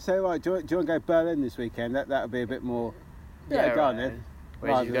 Give you say, right, do you want to go to Berlin this weekend? That would be a bit more. Yeah, go on right. then.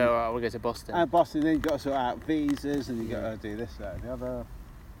 Where did you go? I want to go to Boston. And Boston, then you've got to sort out visas and you've got to do this, that, and the other,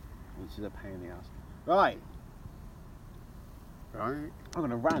 which is a pain in the ass. Right. I'm going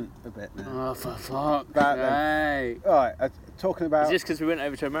to rant a bit now. Oh, for fuck's sake. Alright, talking about... Is this because we went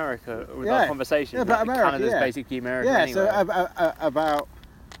over to America with our conversation? Yeah, about America, Canada's basically America anyway. So about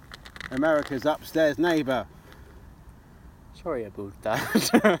America's upstairs neighbour. Sorry about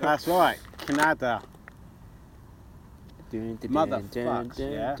that. That's right, Canada. Motherfucks,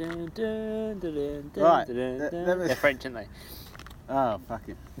 yeah. Right, they're French, aren't they? Oh,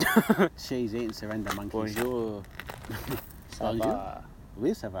 fucking. She's eating surrender monkeys. Bonjour. Bonjour.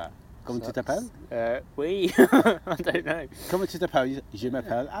 Oui, ça va. Comment tu t'appelles? Oui. I don't know. Comment tu t'appelles? Je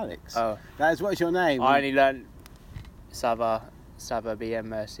m'appelle Alex. Oh. That is, what's your name? I only learned ça va bien,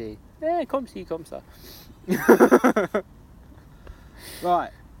 merci. Comme ci, comme ça.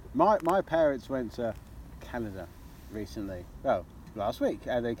 Right. My parents went to Canada recently. Well, last week.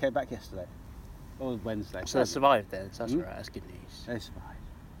 And they came back yesterday. Or Wednesday. So they survived then. So that's alright. That's good news. They survived.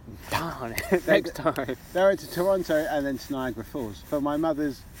 Darn it. Next time. They went to Toronto and then to Niagara Falls for my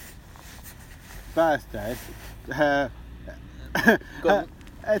mother's birthday. It's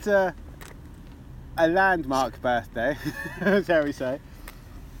a landmark birthday, shall we say?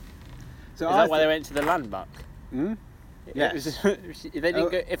 So is that why they went to the landmark? Hmm? Yes.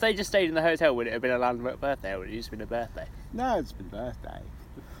 If they just stayed in the hotel, would it have been a landmark birthday, or would it just been a birthday? No, it's been birthday.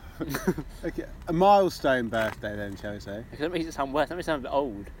 Okay, a milestone birthday then, shall we say? Because that makes it sound worse. That makes it sound a bit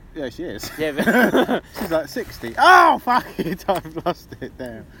old. Yeah, she is. Yeah, but she's like 60. Oh, fuck it, I've lost it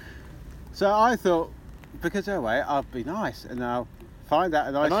there. So I thought, because they're away, I'll be nice and I'll find out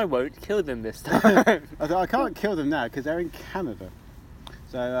a nice... And I won't kill them this time. I thought, I can't kill them now because they're in Canada.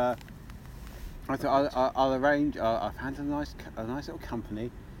 So I thought I'll arrange, I've found a nice little company.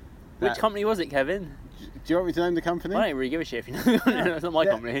 Which company was it, Kevin? Do you want me to name the company? I don't really give a shit if you know. It's not my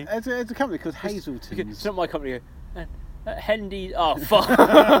company. It's a company called Hazelton's. It's not my company. Hendy's. Oh, fuck.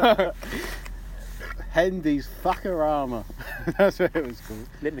 Hendy's Fuckarama. That's what it was called.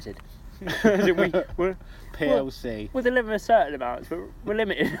 Limited. we're PLC. We're delivering a certain amount, but we're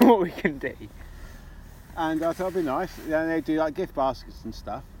limited in what we can do. And I thought it'd be nice. Yeah, they do like gift baskets and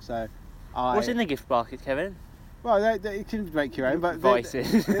stuff. So what's in the gift basket, Kevin? Well, you can make your own, but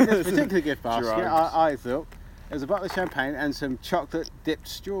Vices. this particular gift basket, Drugs. I thought, there was a bottle of champagne and some chocolate-dipped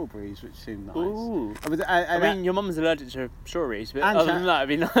strawberries, which seemed nice. Ooh. I mean, your mum's allergic to strawberries, but other than that, it'd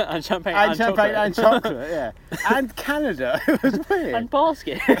be nice. And champagne and chocolate, yeah. And Canada, it was weird. And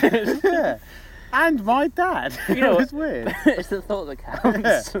baskets. Yeah. And my dad, you know it was weird. It's the thought that counts.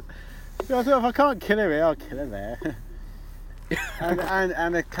 Yeah. So I thought, if I can't kill her here, I'll kill her there.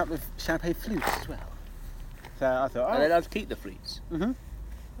 and a couple of champagne flutes as well. So I thought, Are they allowed to keep the flutes? Mm-hmm.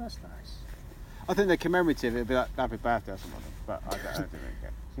 That's nice. I think they're commemorative. It'd be like happy birthday or something, but I don't think they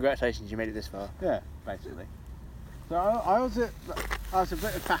care. Congratulations, you made it this far. Yeah, basically. So I was a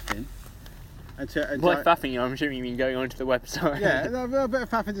bit of faffing. By faffing, I'm assuming you mean going onto the website. Yeah, a bit of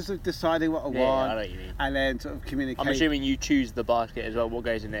faffing, just sort of deciding what I want. Yeah, I know what you mean. And then sort of communicate. I'm assuming you choose the basket as well, what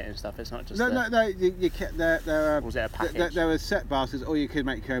goes in it and stuff. It's not just No. You can't. There was it a package? There were set baskets, or you could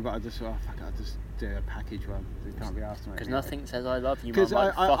make your own. But I just thought, fuck it, I'll just do a package one. You can't be asked to make. Because nothing says I love you, Mum.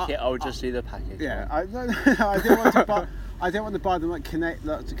 Like, fuck it, I'll just do the package. Yeah, I didn't want to buy. I didn't want to buy them like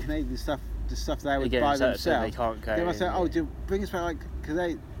Canadian stuff. The stuff they would buy themselves. They can't go. They must say, do bring us back like,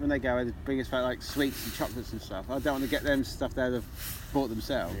 because when they go, they bring us back like sweets and chocolates and stuff. I don't want to get them stuff they've bought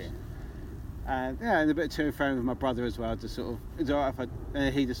themselves. Yeah. And a bit of to and fro with my brother as well. Just sort of, it's alright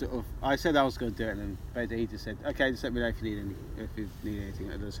if he just sort of, I said I was going to do it, and then basically he just said, okay, just let me know if you need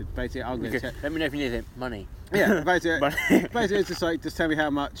anything. And I said, basically, I'm going to check. Let me know if you need anything. Money. Yeah, basically, it's just like, just tell me how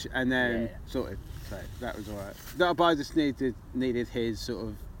much, and then sorted. So that was alright. But I just needed his sort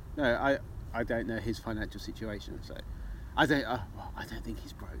of, no, I don't know his financial situation, so I don't think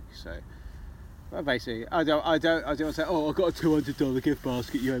he's broke. So, well, basically, I don't want to say, oh, I got a $200 gift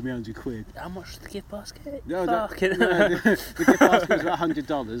basket, you owe me £100. How much was the gift basket? No, the gift basket was about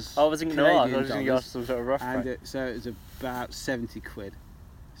 $100. I wasn't going to ask. I was going to ask some sort of rough. And so it was about £70.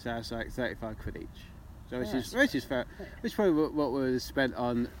 So it's like 35 quid each. So which is fair. Which is probably what we spent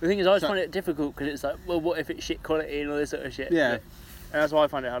on. The thing is, I always find it difficult because it's like, well, what if it's shit quality and all this sort of shit? Yeah. And that's why I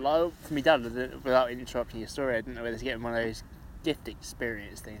find it hard. Like, for me, Dad, without interrupting your story, I didn't know whether to get him one of those gift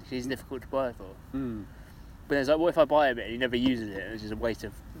experience things. He's difficult to buy for. Mm. But it's like, what if I buy a bit and he never uses it? And it's just a waste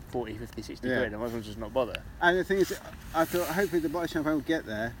of 40, 50, 60 quid. I might as well just not bother. And the thing is, I thought hopefully the bottle of champagne will get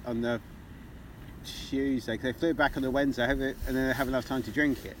there on the Tuesday, because they flew back on the Wednesday, and then they have enough time to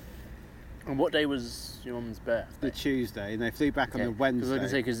drink it. And what day was your mum's birthday? The Tuesday, and they flew back on the Wednesday. Because I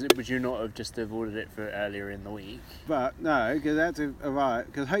was going to say, because would you not have just have ordered it for earlier in the week? But no, because they had to arrive.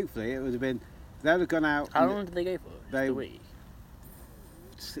 Because hopefully it would have been. They would have gone out. How long did they go for? Just a week.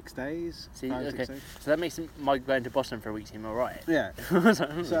 6 days. See, 5, okay. 6 days. So that makes my going to Boston for a week seem alright. Yeah.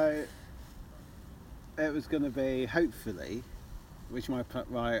 So it was going to be hopefully, which my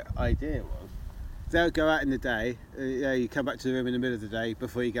idea was. They'll go out in the day. You come back to the room in the middle of the day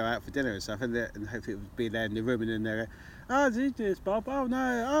before you go out for dinner and stuff, and hopefully it would be there in the room, and then they're, oh, did you do this, Bob? Oh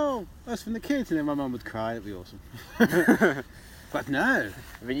no, oh, that's from the kids, and then my mum would cry. It'd be awesome. But no.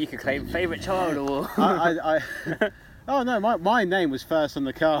 I mean, you could claim favourite child or. Oh no, my name was first on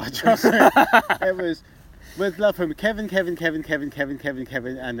the card. Trust me. It was with love from Kevin,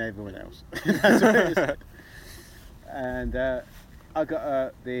 and everyone else. That's what it is. And I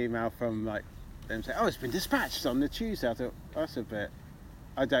got the email from like. Them say, oh, it's been dispatched on the Tuesday. I thought, that's a bit,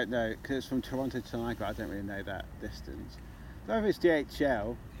 I don't know, because it's from Toronto to Niagara, I don't really know that distance. So if it's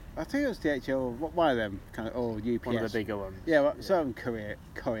DHL, I think it was DHL, or one of them, kind of, or UPS. One of the bigger ones. Yeah, well, some courier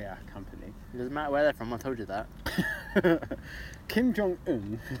company. It doesn't matter where they're from, I told you that. Kim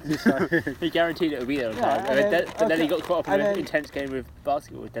Jong-un. He guaranteed it would be there on time. But then he got caught up in an intense game with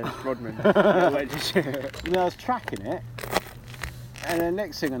basketball with Dennis Rodman. And I was tracking it. And the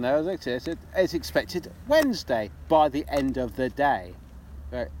next thing I know, I looked at it, it said, it's expected Wednesday by the end of the day.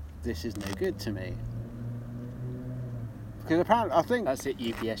 But this is no good to me. Because apparently, I think... That's it,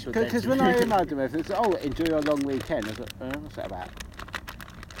 UPS. Because when I emailed them, they said, oh, enjoy your long weekend. I thought, what's that about?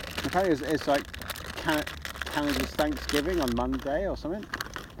 Apparently it's like Canada's Thanksgiving on Monday or something.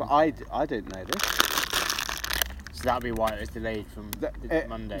 But I didn't know this. So that'd be why it was delayed from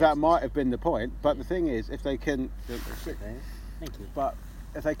Monday. That might have been the point. But the thing is, if they can... Thank you. But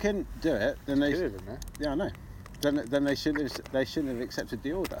if they couldn't do it, then they... Two of them, yeah, I know. Then they shouldn't have accepted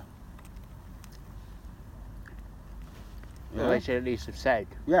the order. Well, they should at least have said.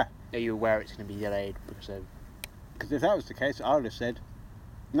 Yeah. Are you aware it's going to be delayed because of? Because if that was the case, I would have said,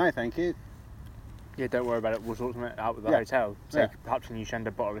 no, thank you. Yeah, don't worry about it. We'll sort something out with the hotel. So perhaps can you send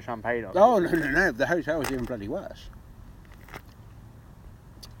a bottle of champagne or Oh no! The hotel was even bloody worse.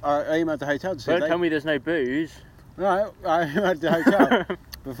 I emailed the hotel to say. Don't tell me there's no booze. No, I emailed the hotel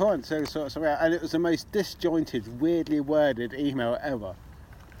before and so sort something out, and it was the most disjointed, weirdly worded email ever.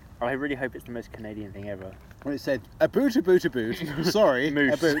 I really hope it's the most Canadian thing ever. When it said aboot. Sorry,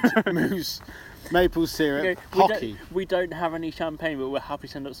 moose. Aboot, moose, maple syrup, hockey. We don't have any champagne, but we're happy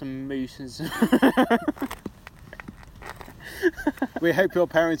to send up some moose and some. We hope your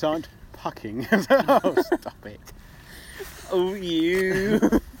parents aren't pucking. Oh, stop it. Oh, you.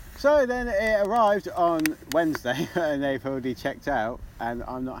 So then it arrived on Wednesday, and they've already checked out, and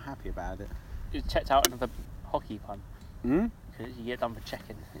I'm not happy about it. You checked out another hockey pun. Hmm? Because you get done for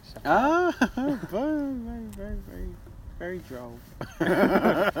checking. Very droll.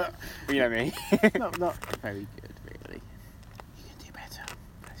 You know me. not very good, really. You can do better.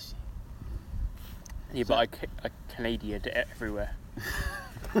 Bless you. Yeah, but I Canadian everywhere.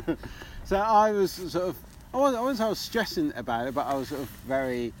 So I was sort of. I was stressing about it, but I was sort of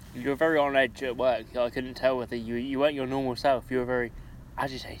very... You were very on edge at work. I couldn't tell whether you weren't your normal self. You were very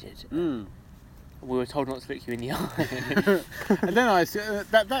agitated. Mm. We were told not to look you in the eye. And then I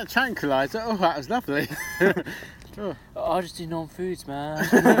that tranquilizer. Oh, that was lovely. I'll just do non-foods, man.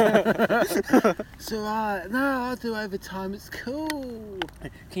 So no, I'll do overtime. It's cool.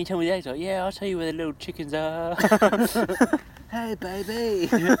 Can you tell me the eggs? Yeah, I'll tell you where the little chickens are. Hey, baby.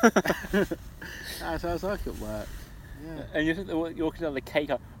 That's how it's like at work. Yeah. And you're walking down the cake,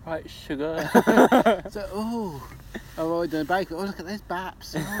 right, sugar. So, we're doing bacon. Oh, look at this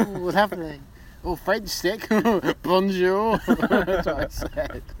baps. Oh, what's happening? Oh, French stick. Bonjour. That's what I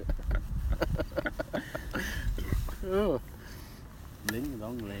said. Oh. Ling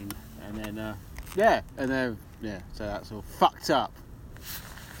long ling. And then, so that's all fucked up.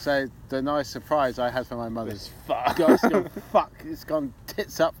 So the nice surprise I had for my mother's it's gone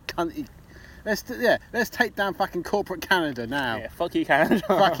tits up, cunty. Let's take down fucking corporate Canada now. Yeah, fuck you, Canada.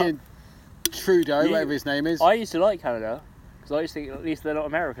 Fucking Trudeau, whatever his name is. I used to like Canada because I used to think at least they're not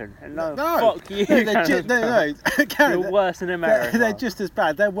American. And no, fuck you. No, Canada, you're worse than America. They're just as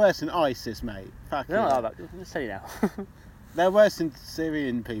bad. They're worse than ISIS, mate. Fuck you. No, let's tell you now. They're worse than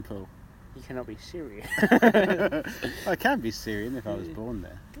Syrian people. You cannot be Syrian. I can be Syrian if I was born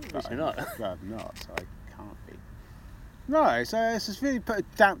there. But you're not. Well, I'm not, so I can't be. No, so it's just really put a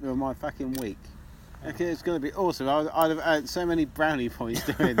dampener on my fucking week. Okay, it's going to be awesome. I'd have earned so many brownie points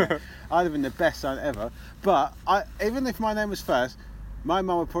doing that. I'd have been the best son ever. But even if my name was first, my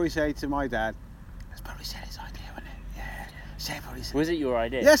mum would probably say to my dad, "That's probably Sally's idea, wasn't it? Yeah. Shelley probably said, Was it your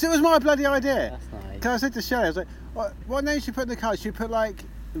idea? yes, it was my bloody idea. That's nice. Because I said to Shelley, I was like, what name should you put in the card? Should you put like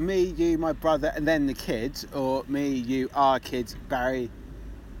me, you, my brother, and then the kids, or me, you, our kids, Barry,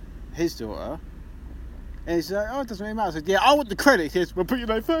 his daughter? And he's like, oh, it doesn't really matter. I said, yeah, I want the credit. He says, well, put your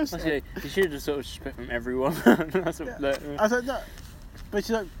name first. You should have sort of just put from everyone. That's what, I was like, no. But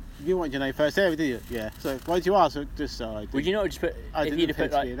she's like, you want your name first, did you? Yeah. So why did you ask? Just so I did. Would you not just put, if you'd have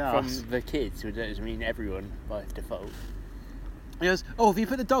put like from ass. the kids, would that mean everyone by default? He goes, oh, if you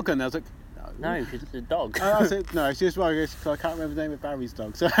put the dog on there, I was like, no, because it's a dog. I said, no, it's just why I can't remember the name of Barry's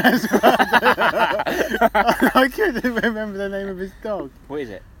dog. So I couldn't remember the name of his dog. What is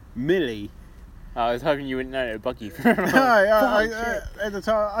it? Millie. Oh, I was hoping you wouldn't know it would bug you. No, at the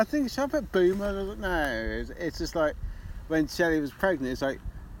time, I think, should I put Boomer? I was like, no, it's just like when Shelley was pregnant, it's like,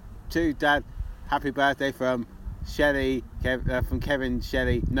 to Dad, happy birthday from Shelley, from Kevin,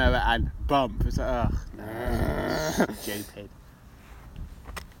 Shelley, Noah, and Bump. It's like, ugh, no, stupid.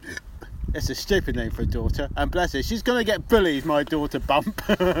 It's a stupid name for a daughter, and bless her, she's gonna get bullied, my daughter Bump.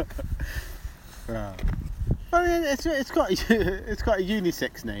 I mean, it's got a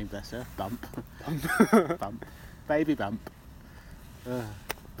unisex name, bless her, Bump. Bump, baby Bump.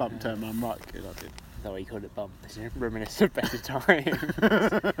 Bumped her mum right good, I did. Is that why you called it Bump? Is it reminiscent of better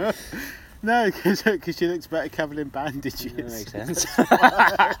times? No, because she looks better covered in bandages. That makes sense.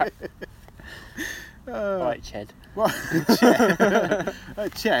 Right, Ched. What? Ched?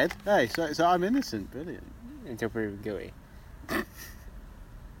 Ched? Hey, so I'm innocent. Brilliant. Until proven guilty.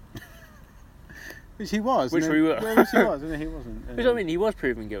 Which he was. Which we were. Which he was, and he wasn't. Which I mean, he was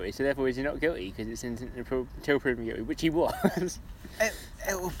proven guilty, so therefore is he not guilty because it's until proven guilty, which he was.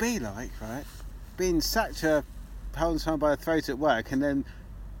 It will be like, right, being sacked a holding someone by the throat at work and then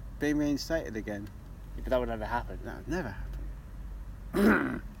being reinstated again. Yeah, but that would never happen. That would never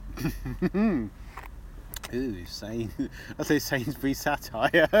happen. Ooh, I say Sainsbury's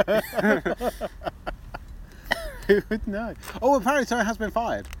satire. Who would know? Oh, apparently someone has been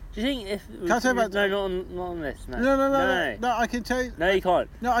fired. Do you think if... Can I tell you about... No, not on this. No, No, I can tell you... No, you can't.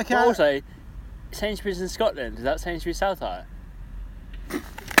 No, I can't. But also, Sainsbury's in Scotland, is that Sainsbury's satire?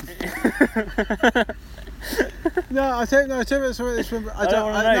 No, I don't know.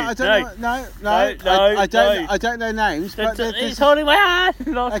 I don't know. I don't know names. But He's holding my hand.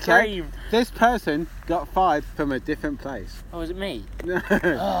 Last dream. This person got fired from a different place. Oh, was it me? No.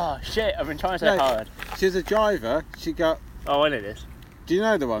 Oh shit! I've been trying so hard. She was a driver. She got. Oh, I know this. Do you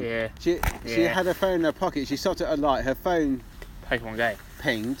know the one? Yeah. She had her phone in her pocket. She stopped at a light. Her phone. Pokemon Go.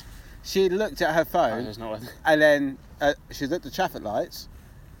 Pinged. She looked at her phone. That's not worth it. And then she looked at the traffic lights.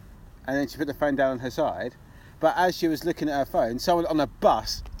 And then she put the phone down on her side. But as she was looking at her phone, someone on a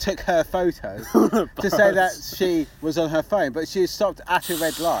bus took her photo to say that she was on her phone. But she stopped at a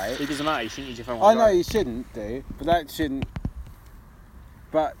red light. It doesn't matter, you shouldn't use your phone. I know you shouldn't do, but that shouldn't.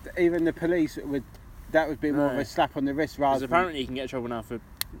 But even the police that would be more of a slap on the wrist rather than... apparently you can get in trouble now for,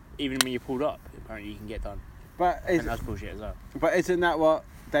 even when you're pulled up, apparently you can get done. But and that's bullshit as well. But isn't that what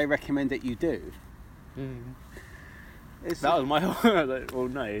they recommend that you do? That was my whole... well,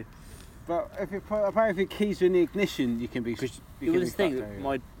 no. But apparently if your keys are in the ignition, you can be... It was this thing that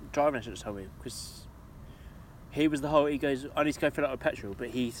my driving instructor told me, because he was he goes, I need to go fill up with petrol,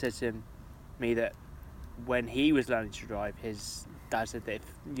 but he said to me that when he was learning to drive, his dad said that if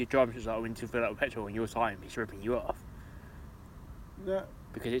your driving instructor like, we need to fill up with petrol in your time, he's ripping you off. No.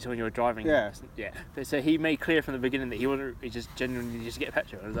 Because it's when you're driving. Yeah. Yeah. But so he made clear from the beginning that he just genuinely just get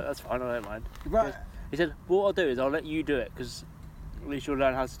petrol. I was like, that's fine, I don't mind. But he said, what I'll do is I'll let you do it, because at least you'll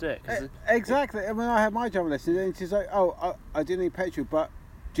learn how to do it. Exactly. And when I had my driving lesson, then she's like, oh, I do need petrol, but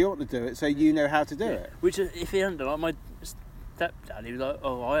do you want to do it so you know how to do it? Which, if he hadn't done, like my stepdad, he was like,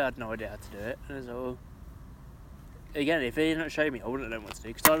 oh, I had no idea how to do it. And I was like, well, again, if he hadn't shown me, I wouldn't have known what to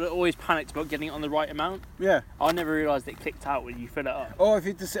do, because I always panicked about getting it on the right amount. Yeah. I never realised it clicked out when you fill it up. Or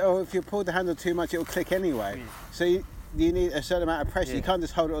if you pull the handle too much, it'll click anyway. Yeah. So you need a certain amount of pressure. Yeah. You can't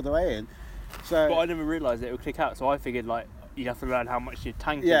just hold it all the way in. So. But I never realised that it would click out, so I figured like you'd have to learn how much your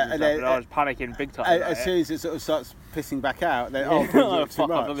tank is and then, stuff, and I was panicking big time. As soon as it sort of starts pissing back out, then oh fuck,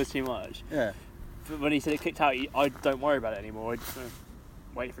 I've done this too much. Yeah. But when he said it clicked out, I don't worry about it anymore. I just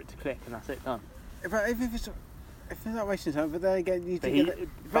wait for it to click, and that's it, done. But if you're not wasting time, but then again, you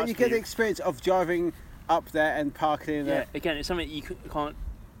get the experience of driving up there and parking. Yeah. Again, it's something you can't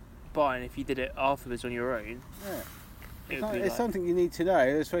buy, and if you did it afterwards on your own. Yeah. It's something you need to know,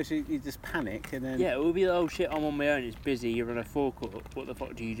 especially you just panic and then... Yeah, it will be, oh shit, I'm on my own, it's busy, you're on a forecourt, what the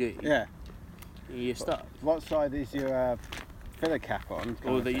fuck do you do? Yeah. You're stuck. What side is your filler cap on?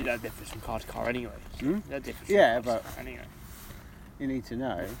 Or that differs from car to car anyway. That differs from car to car anyway. You need to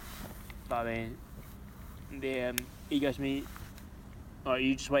know. But I mean, he goes to me, "Alright,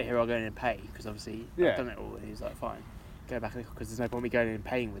 you just wait here. I'll go in and pay because obviously I've done it all." And he's like, "Fine, go back because there's no point me going in and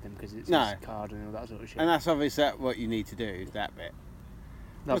paying with him because it's his card and all that sort of shit." And that's obviously what you need to do. That bit.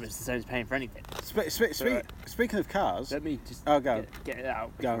 No, but it's the same as paying for anything. Speaking of cars, let me just go. Get it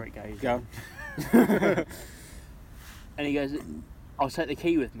out before it goes. Go. And he goes, "I'll take the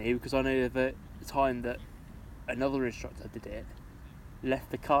key with me because I know the time that another instructor did it, left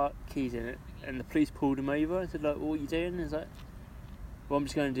the car keys in it, and the police pulled him over and said, like, what are you doing?" And he's like, "Well, I'm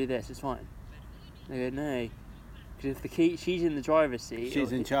just going to do this, it's fine." And they go, "No, because if the key, she's in the driver's seat.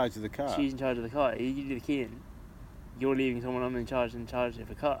 She's in charge of the car. She's in charge of the car. You do the key in, you're leaving someone in charge of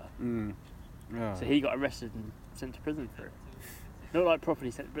the car." Oh. So he got arrested and sent to prison for it. Not like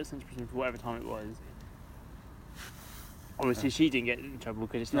properly sent, but sent to prison for whatever time it was. Obviously, she didn't get in trouble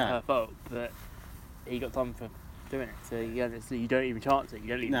because it's not her fault, but he got done for doing it. So again, you don't even chance it. You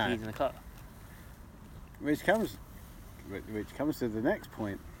don't leave the keys in the car. Which comes to the next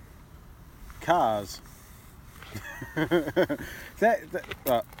point. Cars.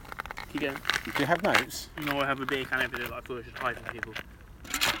 Well, Keep going. do you have notes? No, I have a big can over there that I thought I should hide from people.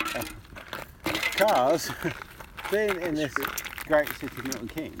 Cars. Being in this great city of Milton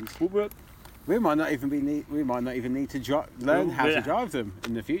Keynes, we might not even need to learn how to drive them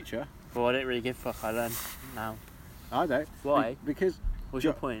in the future. Well, I don't really give a fuck. I learn now. I don't. Why? Because what's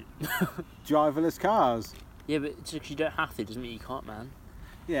your point? driverless cars. Yeah, but just because you don't have to doesn't mean you can't, man.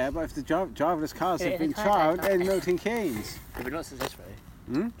 Yeah, but if the driverless cars have been trialled in Milton Keynes. Yeah, but not successfully.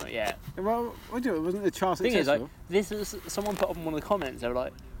 Not yet. Well, wasn't the trial thing successful? Is, like, someone put up in one of the comments, they were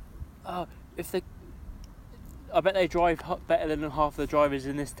like, "Oh, I bet they drive better than half the drivers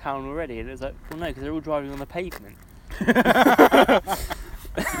in this town already." And it's like, well, no, because they're all driving on the pavement.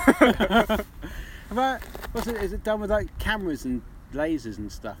 Is it done with like cameras and lasers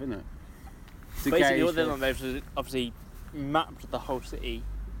and stuff, isn't it? Basically, what they've done, they've obviously mapped the whole city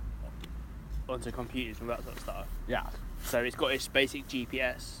onto computers and that sort of stuff. Yeah. So it's got its basic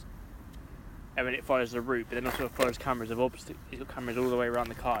GPS, and then it follows the route, but then also follows cameras of obstacles. It's got cameras all the way around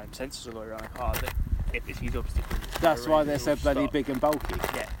the car and sensors all the way around the car that if it's these obstacles. That's why they're so bloody big and bulky.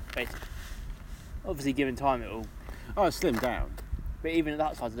 Yeah, basically. Obviously, given time, it'll. Oh, it's slimmed down. But even at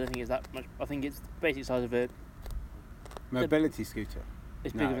that size, I don't think it's that much. I think it's the basic size of a mobility scooter.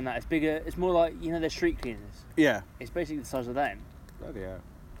 It's bigger than that. It's bigger. It's more like, you know, they're street cleaners. Yeah. It's basically the size of them. Bloody hell.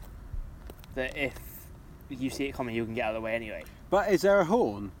 That if you see it coming, you can get out of the way anyway. But is there a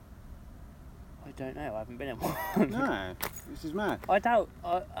horn? I don't know. I haven't been in one. No, this is mad. I doubt.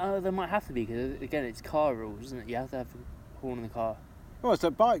 There might have to be because again, it's car rules, isn't it? You have to have a horn in the car. Well, it's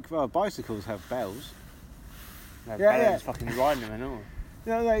a bike. Well, bicycles have bells. No, bells fucking riding them and all.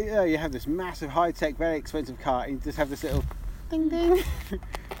 You have this massive, high-tech, very expensive car, and you just have this little ding ding.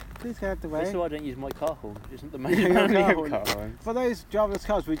 Please get out of the way. That's why I don't use my car horn. It's not the main car horn. For those driverless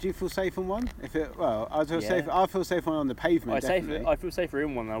cars, would you feel safe on one? I feel safe. I feel safe on the pavement. I feel safer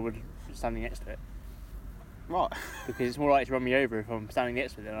in one than I would standing next to it. What? Because it's more likely to run me over if I'm standing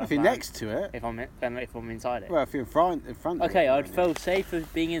next to it. If you're next to it. If I'm inside it. Well, if you're in front. Okay, I'd feel safer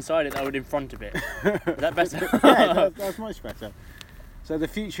being inside it than I would in front of it. Is that better? Yeah, that's much better. So the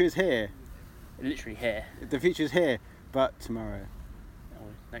future is here. Literally here. The future is here, but tomorrow.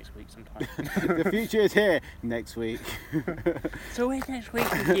 Next week sometime. The future is here next week. So where's next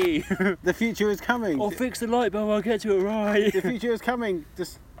week with you? The future is coming. I'll fix the light bulb, I'll get to it right. The future is coming,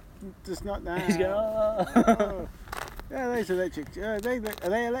 just not now. He's going, oh. Yeah, those electric. Are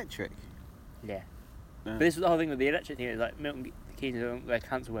they electric? Yeah. But this is the whole thing with the electric thing. Is like Milton Keynes, their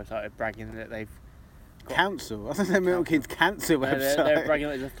council website, are bragging that they've got... Council? I thought they Milton Keynes council website. They're bragging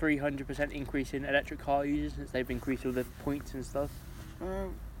that there's a 300% increase in electric car users since they've increased all the points and stuff.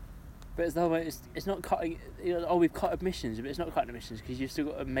 But it's the whole way, it's not cutting. We've cut emissions, but it's not cutting emissions because you've still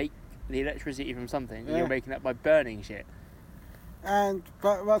got to make the electricity from something. Yeah. You're making that by burning shit. But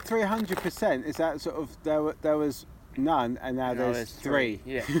 300% is that sort of there was none and now there's three.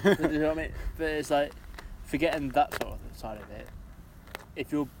 Yeah. You know what I mean? But it's like forgetting that sort of side of it.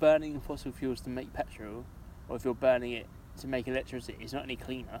 If you're burning fossil fuels to make petrol, or if you're burning it to make electricity, it's not any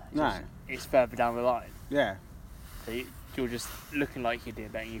cleaner. It's further down the line. Yeah. So you're just looking like you're doing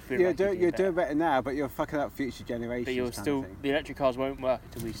better. You feel you're doing better now, but you're fucking up future generations. But you're still the electric cars won't work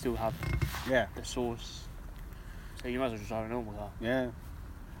until we still have the source. So you might as well just drive a normal car. Yeah.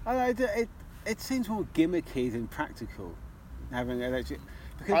 I know, it seems more gimmicky than practical having electric.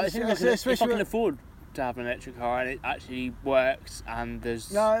 Because if I can afford to have an electric car and it actually works and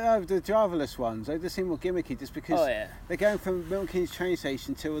there's no the driverless ones, they just seem more gimmicky just because they're going from Milton Keynes train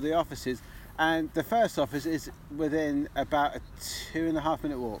station to all the offices. And the first office is within about a 2.5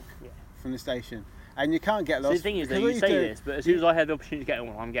 minute walk from the station. And you can't get So lost. the thing is, because though, what you say do- this, but as soon as I had the opportunity to get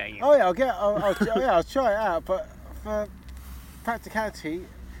one, I'm getting it. Oh yeah, I'll try it out. But for practicality,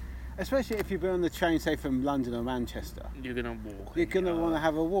 especially if you've been on the train, say from London or Manchester, You're gonna walk. you're gonna want to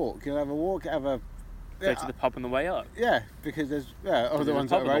have a walk. You'll have a walk, have a Go to the pub on the way up. yeah, because there's other There's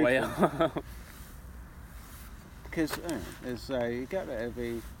ones a that pub are on the way open. up. Because there's you get there,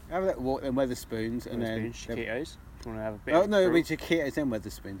 have a little walk, then Weatherspoons, and then Chiquitos. If you want to have a bit. oh of no, it'll be fruit. Chiquitos then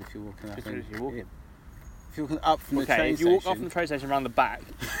Weatherspoons if you're walking up. If you're walking. If you're walking up from the Okay, train if you walk station. off from the train station around the back,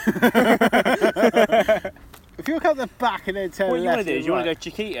 If you walk up the back and then turn what you left want to do is you want to right.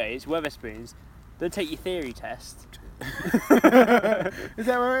 go Chiquitos, Weatherspoons, then take your theory test. Is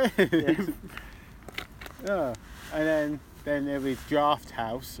that where it is? Yeah. And then there'll be Draft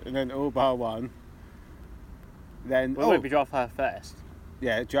House, and then All Bar One. Then Well, it won't be Draft House first.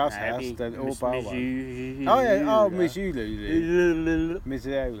 yeah, Draft No, it'll House, be then All Bar One. Mizzou- Oh yeah,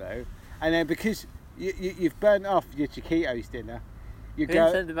 Mizzulu. And then because you've burnt off your Chiquitos dinner, you Who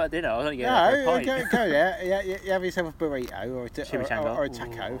go. said about dinner? I was only getting No, a pint. go there. Yeah, you have yourself a burrito or a Chimichanga. or a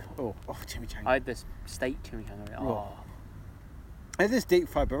taco. Oh, chimichanga. I had this steak chimichanga. Oh, There's this deep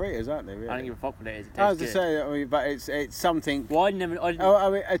fried burritos, aren't they? Really? I don't give a fuck what it is. It I was tastes to good. say, I mean, but it's something. Well, I didn't. Oh, I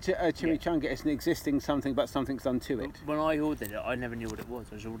mean, a chimichanga. It's an existing something, but something's done to it. When I ordered it, I never knew what it was.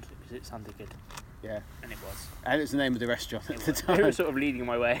 I just ordered it because it sounded good, Yeah, and it was. and it's the name of the restaurant at the It time. was sort of leading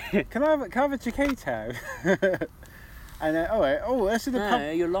my way. Can I have a chiquito? And then, this is the pub.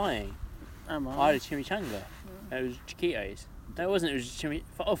 No, you're lying. Am I I? had a chimichanga. It was Chiquitos. No, it wasn't. It was chimi.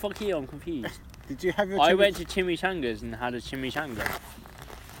 Oh, fuck you! I'm confused. Did you have your? I went to Chimichangas and had a chimichanga.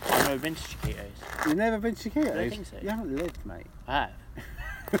 I've never been to Chiquitos. You've never been to chiquitos? I don't think so. You haven't lived, mate. I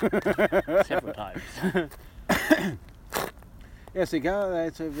have. Several times. Yeah, so you go out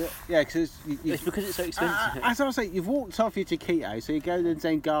there to because It's because it's so expensive. as I was saying, you've walked off your chiquito, so you go to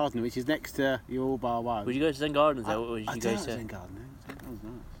Zen Garden, which is next to your All Bar One. Would you go to Zen Gardens though, or would I you don't go like to? Zen Garden. Zen Garden's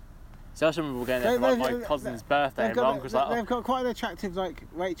nice. So I remember going there for like my cousin's birthday, and my uncle's like, they've got quite an attractive like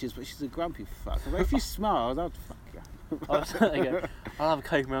waitress, but she's a grumpy fuck. But if you smile, I'd fuck you. I was like, I'll have a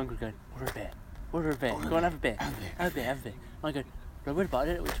coke. My uncle's going, order a beer. Go on, have a beer. Have a beer. I go, but what about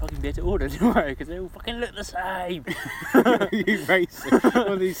it? Which fucking beer to order? Don't worry, because they all fucking look the same. You racist.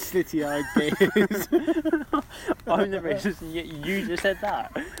 All these slitty-eyed beers. I'm the racist, and yet you just said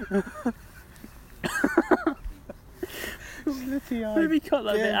that. Slitty-eyed. Maybe cut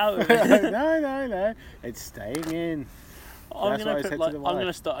that bit out of No, it. no. It's staying in. I'm That's what I gonna said put to like the I'm gonna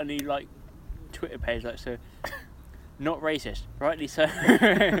wife. start a new like Twitter page like so. Not racist, rightly so.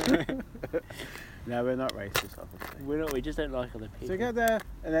 No, we're not racist, obviously. We're not. We just don't like other So people. you go there,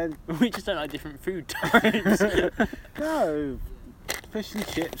 and then We just don't like different food types. no, fish and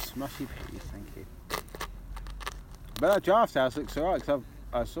chips, mushy peas, thank you. But that Draft House looks alright because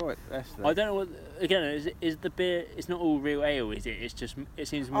I saw it yesterday. I don't know what. Again, is the beer? It's not all real ale, is it? It's just. It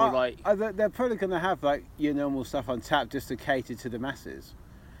seems more like. They're probably going to have like your normal stuff on tap just to cater to the masses.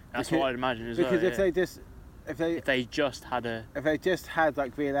 That's because- what I'd imagine as Because well. if they just if they just had a. if they just had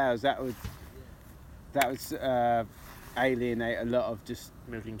like real ales, that would alienate a lot of just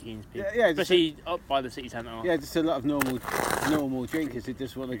Milton Keynes people. Yeah, just especially up by the city centre. yeah, just a lot of normal drinkers who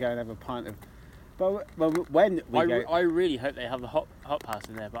just want to go and have a pint of. But when we go, I really hope they have the hop house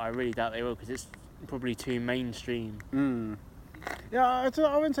in there, but I really doubt they will because it's probably too mainstream. yeah,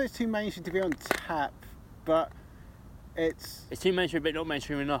 I wouldn't say it's too mainstream to be on tap, but it's It's too mainstream, but not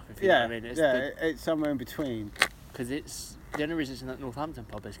mainstream enough. If you know what I mean. It's somewhere in between. Because it's the only reason it's in that Northampton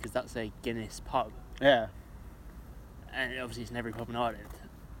pub is because that's a Guinness pub, Yeah. and obviously it's in every pub in Ireland.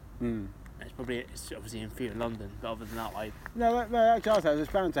 Mm. It's obviously in few in London, but other than that, No, that Giles House is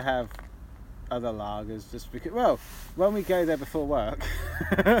bound to have other lagers just because. Well, when we go there before work,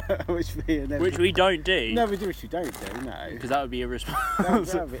 which we don't do. No, which we don't do. No. Because that would be irresponsible.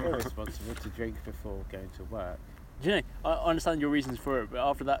 That would be irresponsible to drink before going to work. Do you know, I understand your reasons for it, but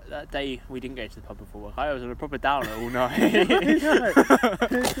after that day we didn't go to the pub before work, I was on a proper downer all night.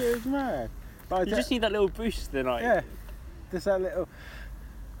 It's mad. But You just need that little boost the night. yeah, just that little.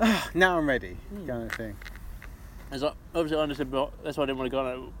 Now I'm ready, kind of thing. It's like, obviously I understood, but that's why I didn't want to go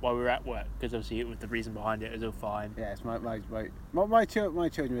on it while we were at work, because obviously it was the reason behind it was all fine. Yeah, it's my children were a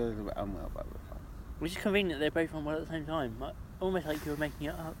little bit unwell, but we're fine. Which is convenient that they're both on well at the same time. Almost like you were making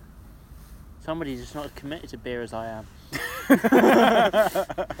it up. Somebody's just not as committed to beer as I am.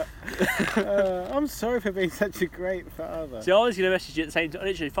 I'm sorry for being such a great father. So I was going to message you at the same time,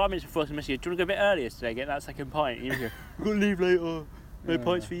 literally 5 minutes before I was going to message you, do you want to go a bit earlier today, get that second pint? And you go, I've got to leave later, no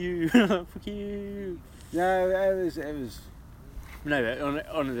pints for you. Fuck you. No, it was. No,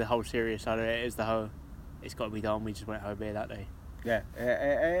 on the whole serious side of it, is the whole, it's got to be done, we just won't have a beer that day. Yeah,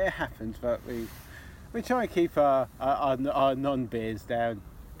 it happens, but we. We try and keep our non-beers down.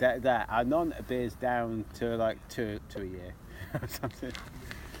 Our non-beers down to like two a year or something.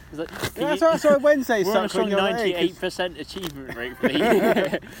 Like, that's why Wednesday we're on a suck when strong you're 98% achievement rate for the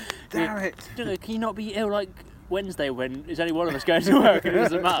year. Damn it! Can you not be ill like Wednesday when there's only one of us going to work and it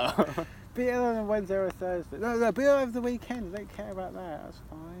doesn't matter? Be ill on a Wednesday or a Thursday. No, be ill over the weekend. I don't care about that. That's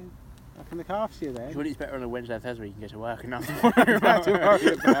fine. I can look after you then. Surely it's better on a Wednesday or Thursday you can go to work and not have to worry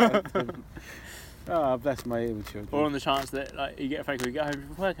about them. Oh, bless my evil children. Or on the chance that like you get a phone call, you get home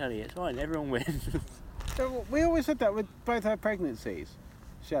from work early, it's fine, everyone wins. So we always said that with both our pregnancies,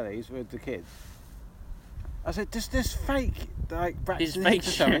 Shelley's, with the kids. I said, just fake, like, vaccination fake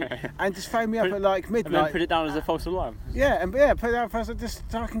or something, and just phone me up at like midnight. And then put it down as a false alarm. Yeah, put it down first, just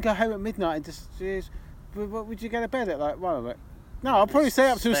so I can go home at midnight and just, what would you go to bed at, like 1 o'clock? No, I'll probably stay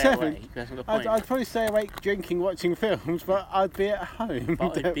up till 7. I'd probably stay awake drinking, watching films, but I'd be at home.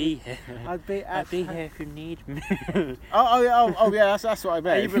 But I'd be here. I'd be here if you need me. oh yeah, that's what I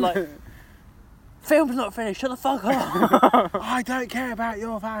meant. And you'd be like, film's not finished, shut the fuck up. I don't care about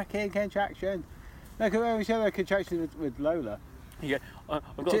your fucking contraction. Like when we share the contractions with Lola. Yeah, I've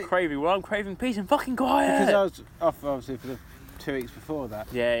got a craving. Well, I'm craving peace and fucking quiet. Because I was off obviously for the 2 weeks before that.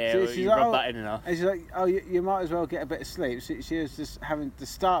 Yeah, so well, you rubbed that in enough. And she's like, oh, you might as well get a bit of sleep. She was just having the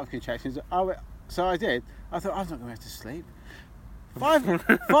start of contractions. So I did. I thought, I'm not going to have to sleep.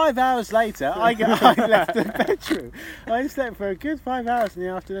 5 hours later, I left the bedroom. I slept for a good 5 hours in the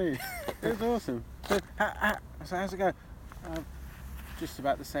afternoon. It was awesome. So how's it go? Just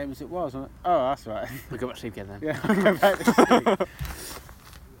about the same as it was. I'm like, oh, that's right. We got back to sleep again then. Yeah, I go back to sleep.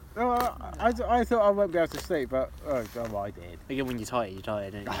 No, I thought I wouldn't be able to sleep, but I did. Again, when you're tired,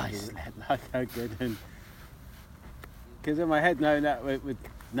 don't you? I slept like I couldn't. Because in my head, knowing that with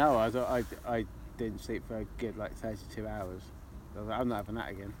Noah, I thought I didn't sleep for a good like 32 hours. I was like, I'm not having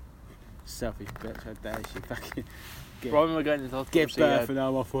that again. Selfish bitch, how dare she fucking Right when we're going to the hospital, give birth and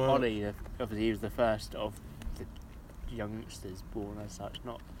I'm off work. Ollie, obviously he was the first of the youngsters born as such,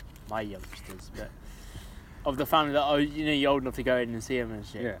 not my youngsters, but of the family that you're old enough to go in and see him and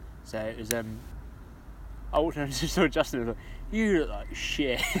shit. Yeah. So it was I walked in and just saw Justin and was like, you look like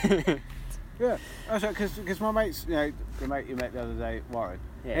shit. Yeah, that's right, because my mates, the mate you met the other day, Warren,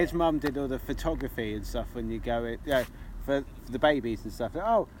 his mum did all the photography and stuff when you go in, for the babies and stuff.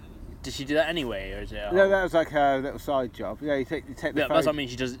 Oh, did she do that anyway, or is it? No, that was like her little side job. Yeah, you take the phone. That's what I mean.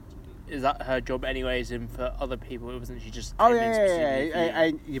 She does. Is that her job anyways? And for other people, it wasn't. She just. Oh yeah.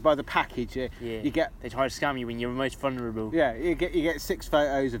 And you buy the package. You get. They try to scam you when you're most vulnerable. Yeah, you get 6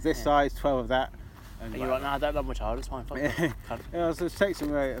 photos of this size, 12 of that. And you're like, nah, I don't love my child. It's fine. Yeah, I was just texting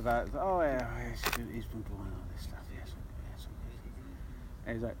me about. Oh yeah, he's been born and all this stuff. Yes.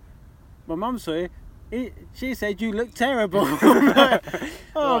 And he's like, my mum saw you. She said you look terrible. Like,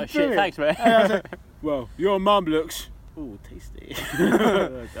 oh shit, thanks mate. And I was like, well, your mum looks tasty.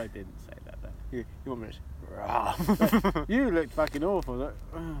 I didn't say that though. You want me to you looked fucking awful. Like,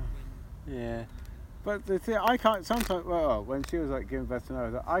 yeah. But the thing, I can't sometimes. Well, when she was like giving birth to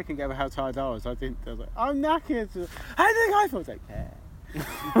Noah, I can get how tired I was. I was like, I'm knackered. How do you think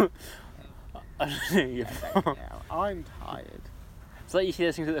I feel? Like, I'm tired. It's like you see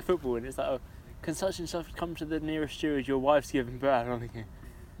those things at the football, and it's like, oh, can such and such come to the nearest steward? Your wife's giving birth. And I'm thinking,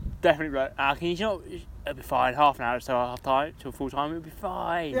 definitely like, can you not? It'll be fine. Half an hour till half time, till full time. It'll be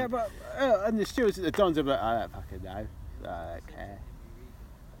fine. Yeah, but and the stewards at the Dons are like, I don't fucking know. I don't care.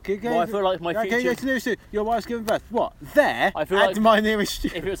 Well, I feel like my future. Okay, to nearest your wife's giving birth. What? There? I feel at like my nearest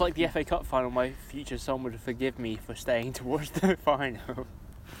steward. If it was like the FA Cup final, my future son would forgive me for staying to watch the final.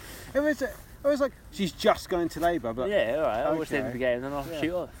 It was like she's just going to labour, but yeah, all right. I'll watch the end of the game and then I'll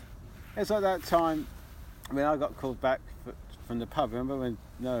shoot off. It's like that time when I got called back from the pub. Remember when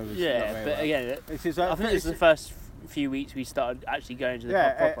Noah was? Yeah, but again, I think this is the first few weeks we started actually going to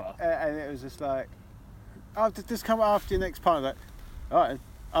the pub proper. And it was just like, just come after your next pint. Like, all right.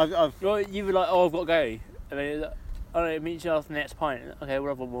 Well, you were like, oh, I've got to go. And then it was like, oh, no, it means you after the next pint. Okay, we'll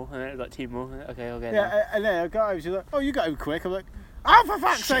have one more. And then it was like 2 more. Okay, I'll get Yeah, and then I got over. She's like, oh, you got home quick. I'm like, oh, for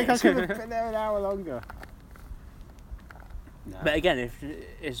fuck's sake, I could have been there an hour longer. No. But again,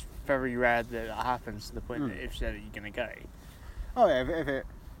 it's very rare that happens to the point that if you're going to go. Oh, yeah,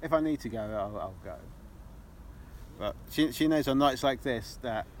 if I need to go, I'll go. But she knows on nights like this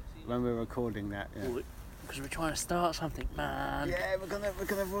that when we're recording that. Yeah. Because we're trying to start something, man. Yeah, we're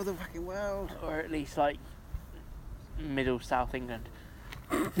gonna rule the fucking world. Or at least like middle South England.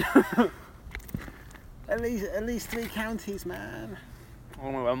 at least 3 counties, man.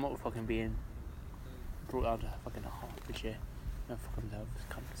 Oh no, I'm not fucking being brought down to fucking Hertfordshire. No fucking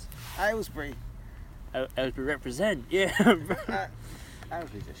cunts. Aylesbury. Aylesbury represent, yeah.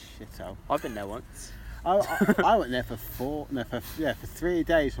 Aylesbury's a shithole. I've been there once. I went there for 3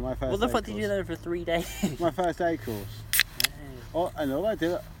 days for my first. What the day fuck course. did you do there for 3 days? My first day course. And all I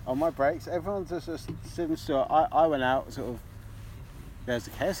did on my breaks, everyone's just sitting still. I went out sort of. There's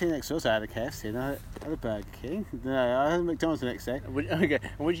a KFC next door, so I had a KFC and I had a Burger King. No, I had a McDonald's the next day. Okay,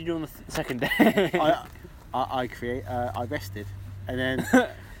 and what did you do on the second day? I rested, and then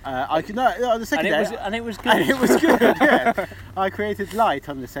I could no the second day. And it was good. And it was good. Yeah, I created light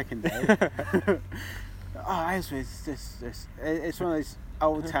on the second day. It's one of those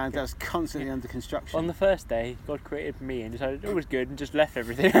old towns that's constantly under construction. On the first day, God created me and decided it was good and just left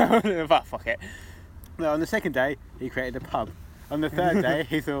everything. But fuck it. No, on the second day, he created a pub. On the third day,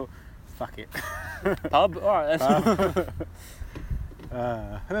 he thought, fuck it. Pub? Alright, that's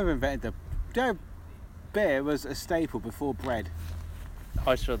Whoever invented beer was a staple before bread.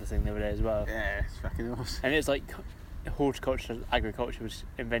 I saw the thing the other day as well. Yeah, it's fucking awesome. And it's like horticulture, agriculture was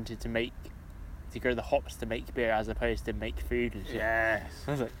invented to grow the hops to make beer as opposed to make food and shit. Yes.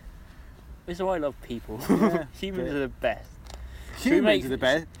 I was like, this is why I love people. Yeah, Humans are the best. Humans are the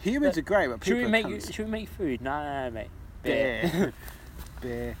best. Humans are great, but people should are we make food? No, mate. Beer.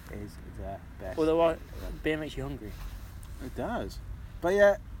 Beer is the best. Although beer makes you hungry. It does. But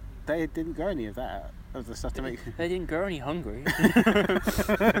yeah, they didn't grow any of that. Of the stuff to make. They didn't grow any hungry.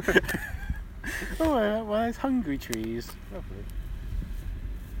 Oh, well, there's hungry trees. Lovely.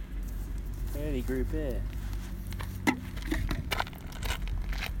 They only grew beer.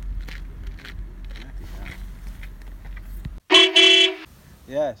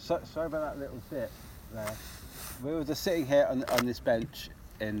 Yeah, sorry about that little bit there. We were just sitting here on this bench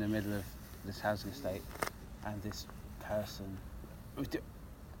in the middle of this housing estate, and this person,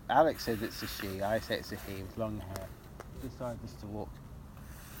 Alex said it's a she, I say it's a he with long hair, decided just to walk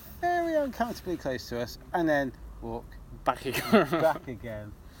very uncomfortably close to us and then walk Back again. back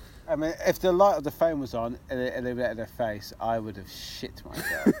again. I mean, if the light of the phone was on and it illuminated her face, I would have shit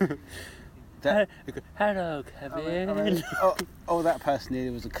myself. Hello, Kevin. That person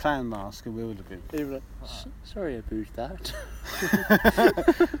needed was a clown mask, and we would have been. They were like, sorry about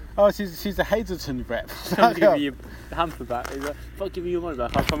that. She's a Hazleton rep. I'll give you a hamper back. He's like, fuck, give me your money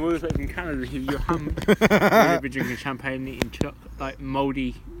back. I'm always waiting from Canada to give you a hamper. We've been drinking champagne and eating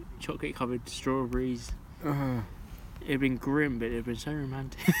mouldy chocolate covered strawberries. It'd have been grim, but it'd have been so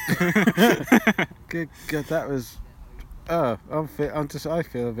romantic. Good God, that was. I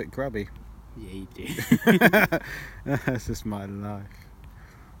feel a bit grubby. Yeah, you do. That's just my life.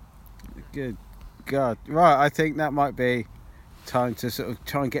 Good God. Right, I think that might be time to sort of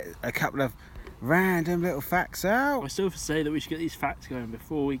try and get a couple of random little facts out. I still say that we should get these facts going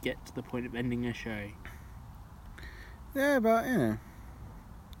before we get to the point of ending the show. Yeah, but you know.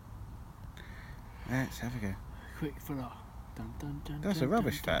 Let's have a go. Quick filler. Dun, dun, dun, That's dun, a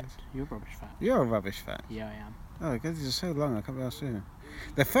rubbish dun, fact. dun. You're a rubbish fact. You're a rubbish fact. Yeah, I am. Oh, God, these are so long, I can't believe I've seen it.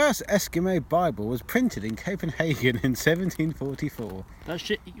 The first Eskimo Bible was printed in Copenhagen in 1744. That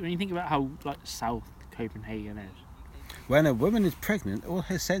shit, when you think about how south Copenhagen is. When a woman is pregnant, all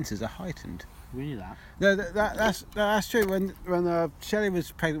her senses are heightened. We knew that. No, that's true. When Shelley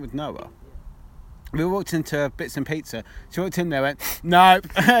was pregnant with Noah, we walked into Bits and Pizza. She walked in there, went nope,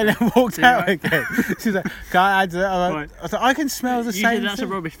 and then walked out again. She's like, "Can I add that?" I was like, "I can smell the same." That's a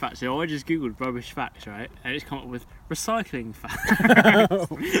rubbish fact. So I just googled rubbish facts, right, and it's come up with recycling facts.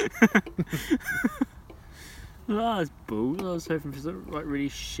 Oh, that's bull. I was hoping for some really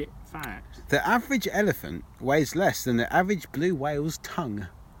shit facts. The average elephant weighs less than the average blue whale's tongue.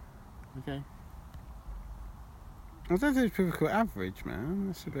 Okay. I don't think people call it average, man.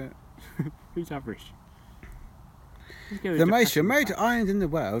 That's a bit. Who's average? The most remote island in the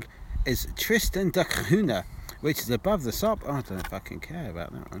world is Tristan da Cunha, which is above the sub. I don't fucking care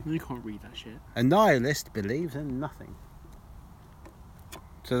about that one. You can't read that shit. A nihilist believes in nothing.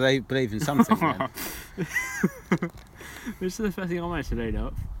 So they believe in something then. This is the first thing I wanted to load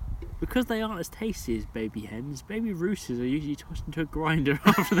up. Because they aren't as tasty as baby hens, baby roosters are usually tossed into a grinder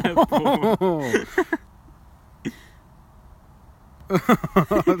after they're born.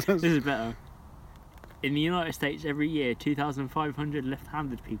 This is better. In the United States, every year, 2,500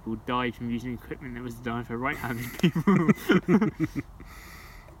 left-handed people died from using equipment that was designed for right-handed people.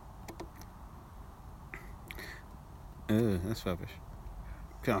 Oh, that's rubbish.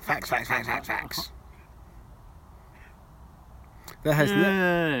 Come on, facts. There has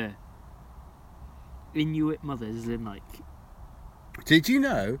no... Inuit mothers in Did you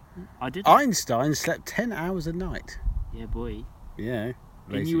know? I did. Einstein slept 10 hours a night. Yeah, boy. Yeah.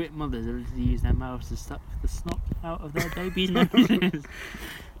 Lazy. Inuit mothers are to use their mouths to suck the snot out of their babies' noses.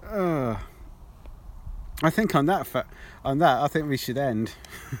 I think on that, I think we should end.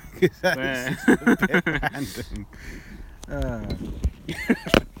 'Cause that's a bit random.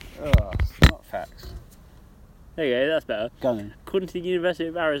 Not facts. There you go, that's better. Go on. According to the University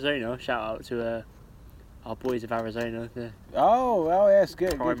of Arizona, shout out to our boys of Arizona, the Oh yes,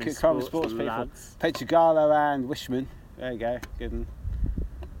 good. Primary Good sports people. lads. Pechigalo and Wishman. There you go. Good. One.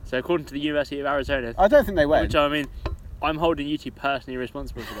 So according to the University of Arizona, I don't think they went. which I mean, I'm holding you two personally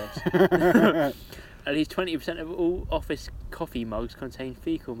responsible for this. At least 20% of all office coffee mugs contain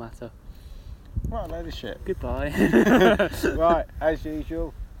fecal matter. What a load of shit. Goodbye. Right, as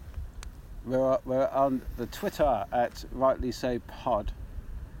usual, we're on the Twitter at Rightly So Pod.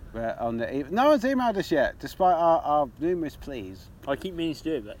 We're on the no one's emailed us yet, despite our numerous pleas. I keep meaning to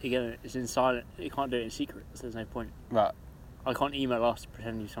do it, but again, it's in silent. You can't do it in secret, so there's no point. Right. I can't email us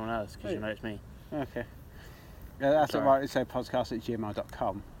pretending to someone else because you know it's me. Okay. Yeah, that's Sorry. at Rightly So Podcast at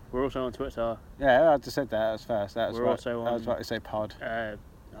gmail.com. We're also on Twitter. Yeah, I just said that as first. That was We're right. also That was on- Rightly So Pod.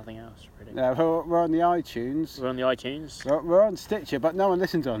 Nothing else really. Yeah, we're on the iTunes. We're on the iTunes. We're on Stitcher, but no one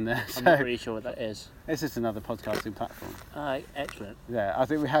listens on there. I'm So not really sure what that is. it's just another podcasting platform. Excellent. Yeah, I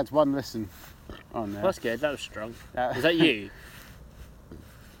think we had one listen on there. Well, that's good. That was strong. That- Is that you?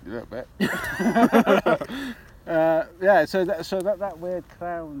 A little bit. Yeah, so that weird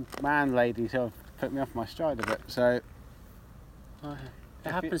clown man lady sort of put me off my stride a bit. So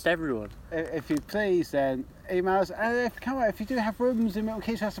It happens to everyone. if you please, then email us. And if you do have rooms in Milton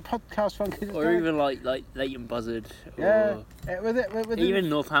Keynes, that's a podcast fun. Or even like Leighton Buzzard. yeah, Or with even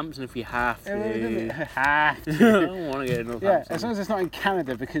Northampton if you have to. I to. don't want to go to Northampton. Yeah, as long as it's not in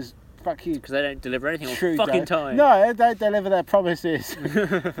Canada, because fuck you. Because they don't deliver anything on Trudeau. fucking time. No, they don't deliver their promises.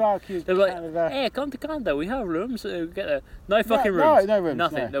 Fuck you, They're like, Canada. hey, come to Canada, we have rooms. So get there. No fucking no, rooms. no rooms,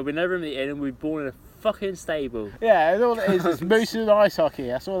 Nothing. no. There'll be no room at the inn and we'll be born in a fucking stable. Yeah, and all it is moose and ice hockey.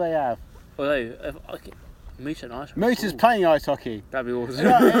 That's all they have. Although, if I could, Moose and ice. Moose is playing ice hockey. That'd be awesome.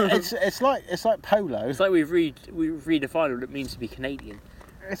 No, it's like polo. It's like we've redefined what it means to be Canadian.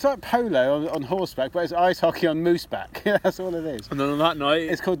 It's like polo on horseback, but it's ice hockey on mooseback. That's all it is. And then on that night,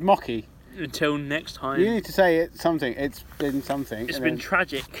 It's called mocky. until next time, You need to say it's something. It's been something. it's and been then-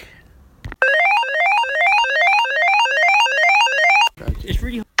 tragic. It's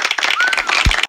really